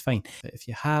us. It's fine. But if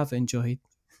you have enjoyed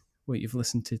what you've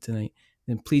listened to tonight,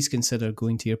 then please consider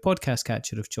going to your podcast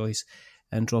catcher of choice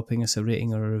and dropping us a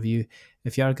rating or a review.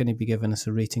 If you are going to be giving us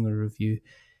a rating or a review,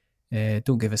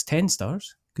 don't give us 10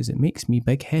 stars because it makes me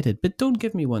big-headed. But don't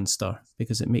give me 1 star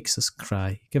because it makes us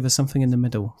cry. Give us something in the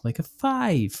middle, like a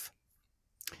 5.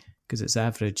 Because it's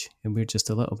average and we're just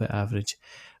a little bit average.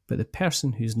 But the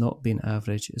person who's not been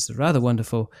average is the rather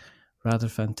wonderful, rather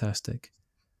fantastic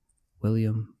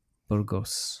William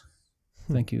Burgos.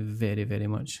 Thank you very, very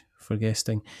much for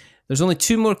guesting. There's only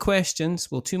 2 more questions.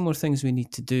 2 more things we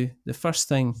need to do. The first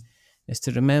thing is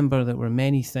to remember that we're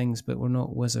many things, but we're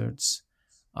not wizards.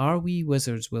 Are we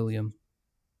wizards, William?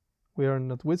 We are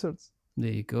not wizards.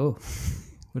 There you go.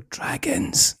 We're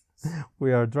dragons.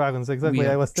 We are dragons, exactly.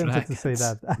 I was tempted to say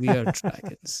that. We are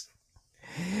dragons.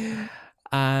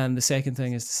 And the second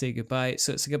thing is to say goodbye.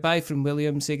 So it's a goodbye from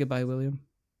William. Say goodbye, William.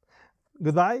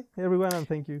 Goodbye, everyone, and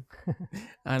thank you.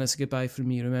 And it's a goodbye from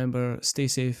me. Remember, stay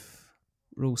safe,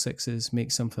 roll 6s, make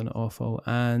something awful.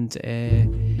 And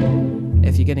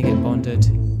if you're going to get bonded,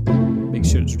 make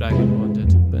sure it's dragon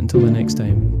bonded. But until the next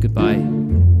time, goodbye.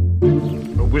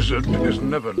 A wizard is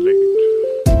never late.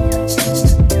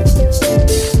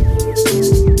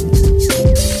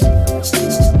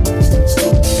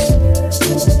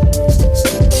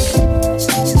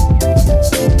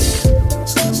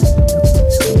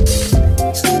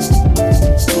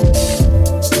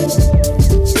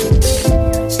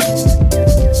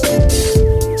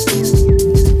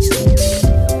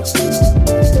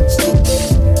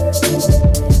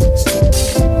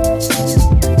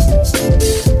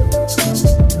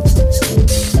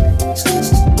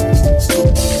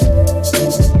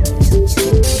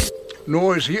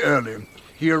 Nor is he early.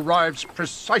 He arrives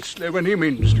precisely when he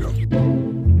means to.